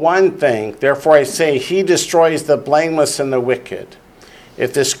all one thing, therefore I say, he destroys the blameless and the wicked.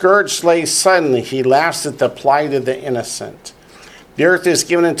 If the scourge slays suddenly, he laughs at the plight of the innocent. The earth is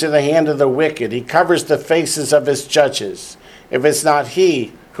given into the hand of the wicked. He covers the faces of his judges. If it's not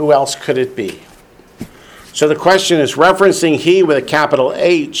he, who else could it be?" So the question is referencing he with a capital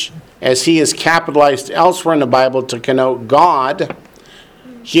H, as he is capitalized elsewhere in the Bible to connote God.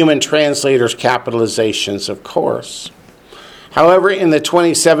 Human translators' capitalizations, of course. However, in the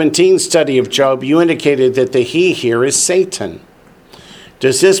 2017 study of Job, you indicated that the he here is Satan.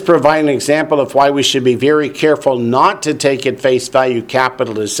 Does this provide an example of why we should be very careful not to take at face value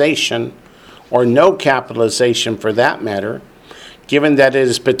capitalization, or no capitalization for that matter, given that it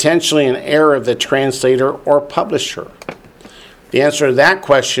is potentially an error of the translator or publisher? The answer to that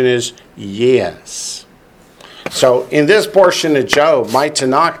question is yes. So in this portion of Job, my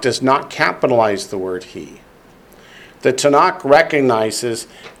Tanakh does not capitalize the word he. The Tanakh recognizes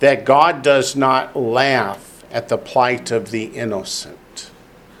that God does not laugh at the plight of the innocent.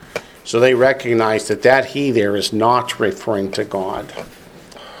 So they recognize that he there is not referring to God.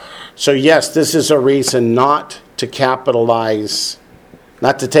 So yes, this is a reason not to capitalize,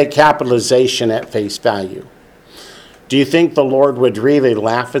 not to take capitalization at face value. Do you think the Lord would really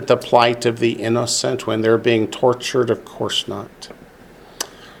laugh at the plight of the innocent when they're being tortured? Of course not.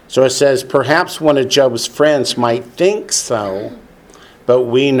 So it says, perhaps one of Job's friends might think so, but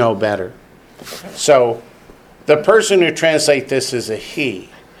we know better. So the person who translates this as a he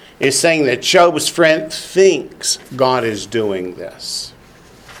is saying that Job's friend thinks God is doing this.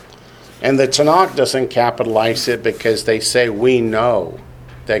 And the Tanakh doesn't capitalize it because they say we know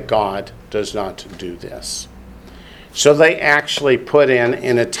that God does not do this. So they actually put in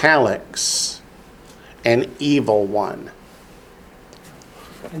italics, an evil one,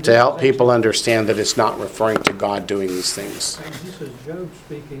 to help people understand that it's not referring to God doing these things. This is Job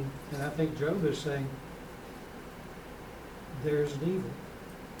speaking, and I think Job is saying, there's an evil.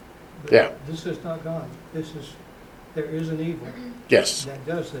 But Yeah. this is not God. There is an evil Yes. that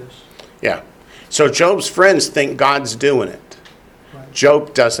does this. Yeah. So Job's friends think God's doing it. Right.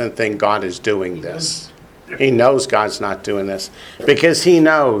 Job doesn't think God is doing this. He knows God's not doing this because he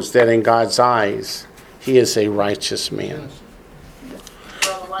knows that in God's eyes, he is a righteous man.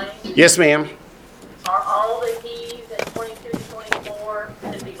 Yes, ma'am. Are all the he's in 22, 24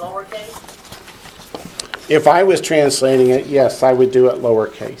 to be lowercase? If I was translating it, yes, I would do it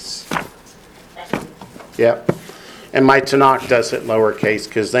lowercase. Yep. And my Tanakh does it lowercase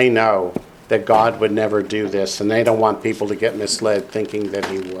because they know that God would never do this, and they don't want people to get misled thinking that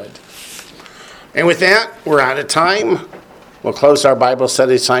he would. And with that, we're out of time. We'll close our Bible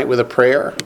study tonight with a prayer.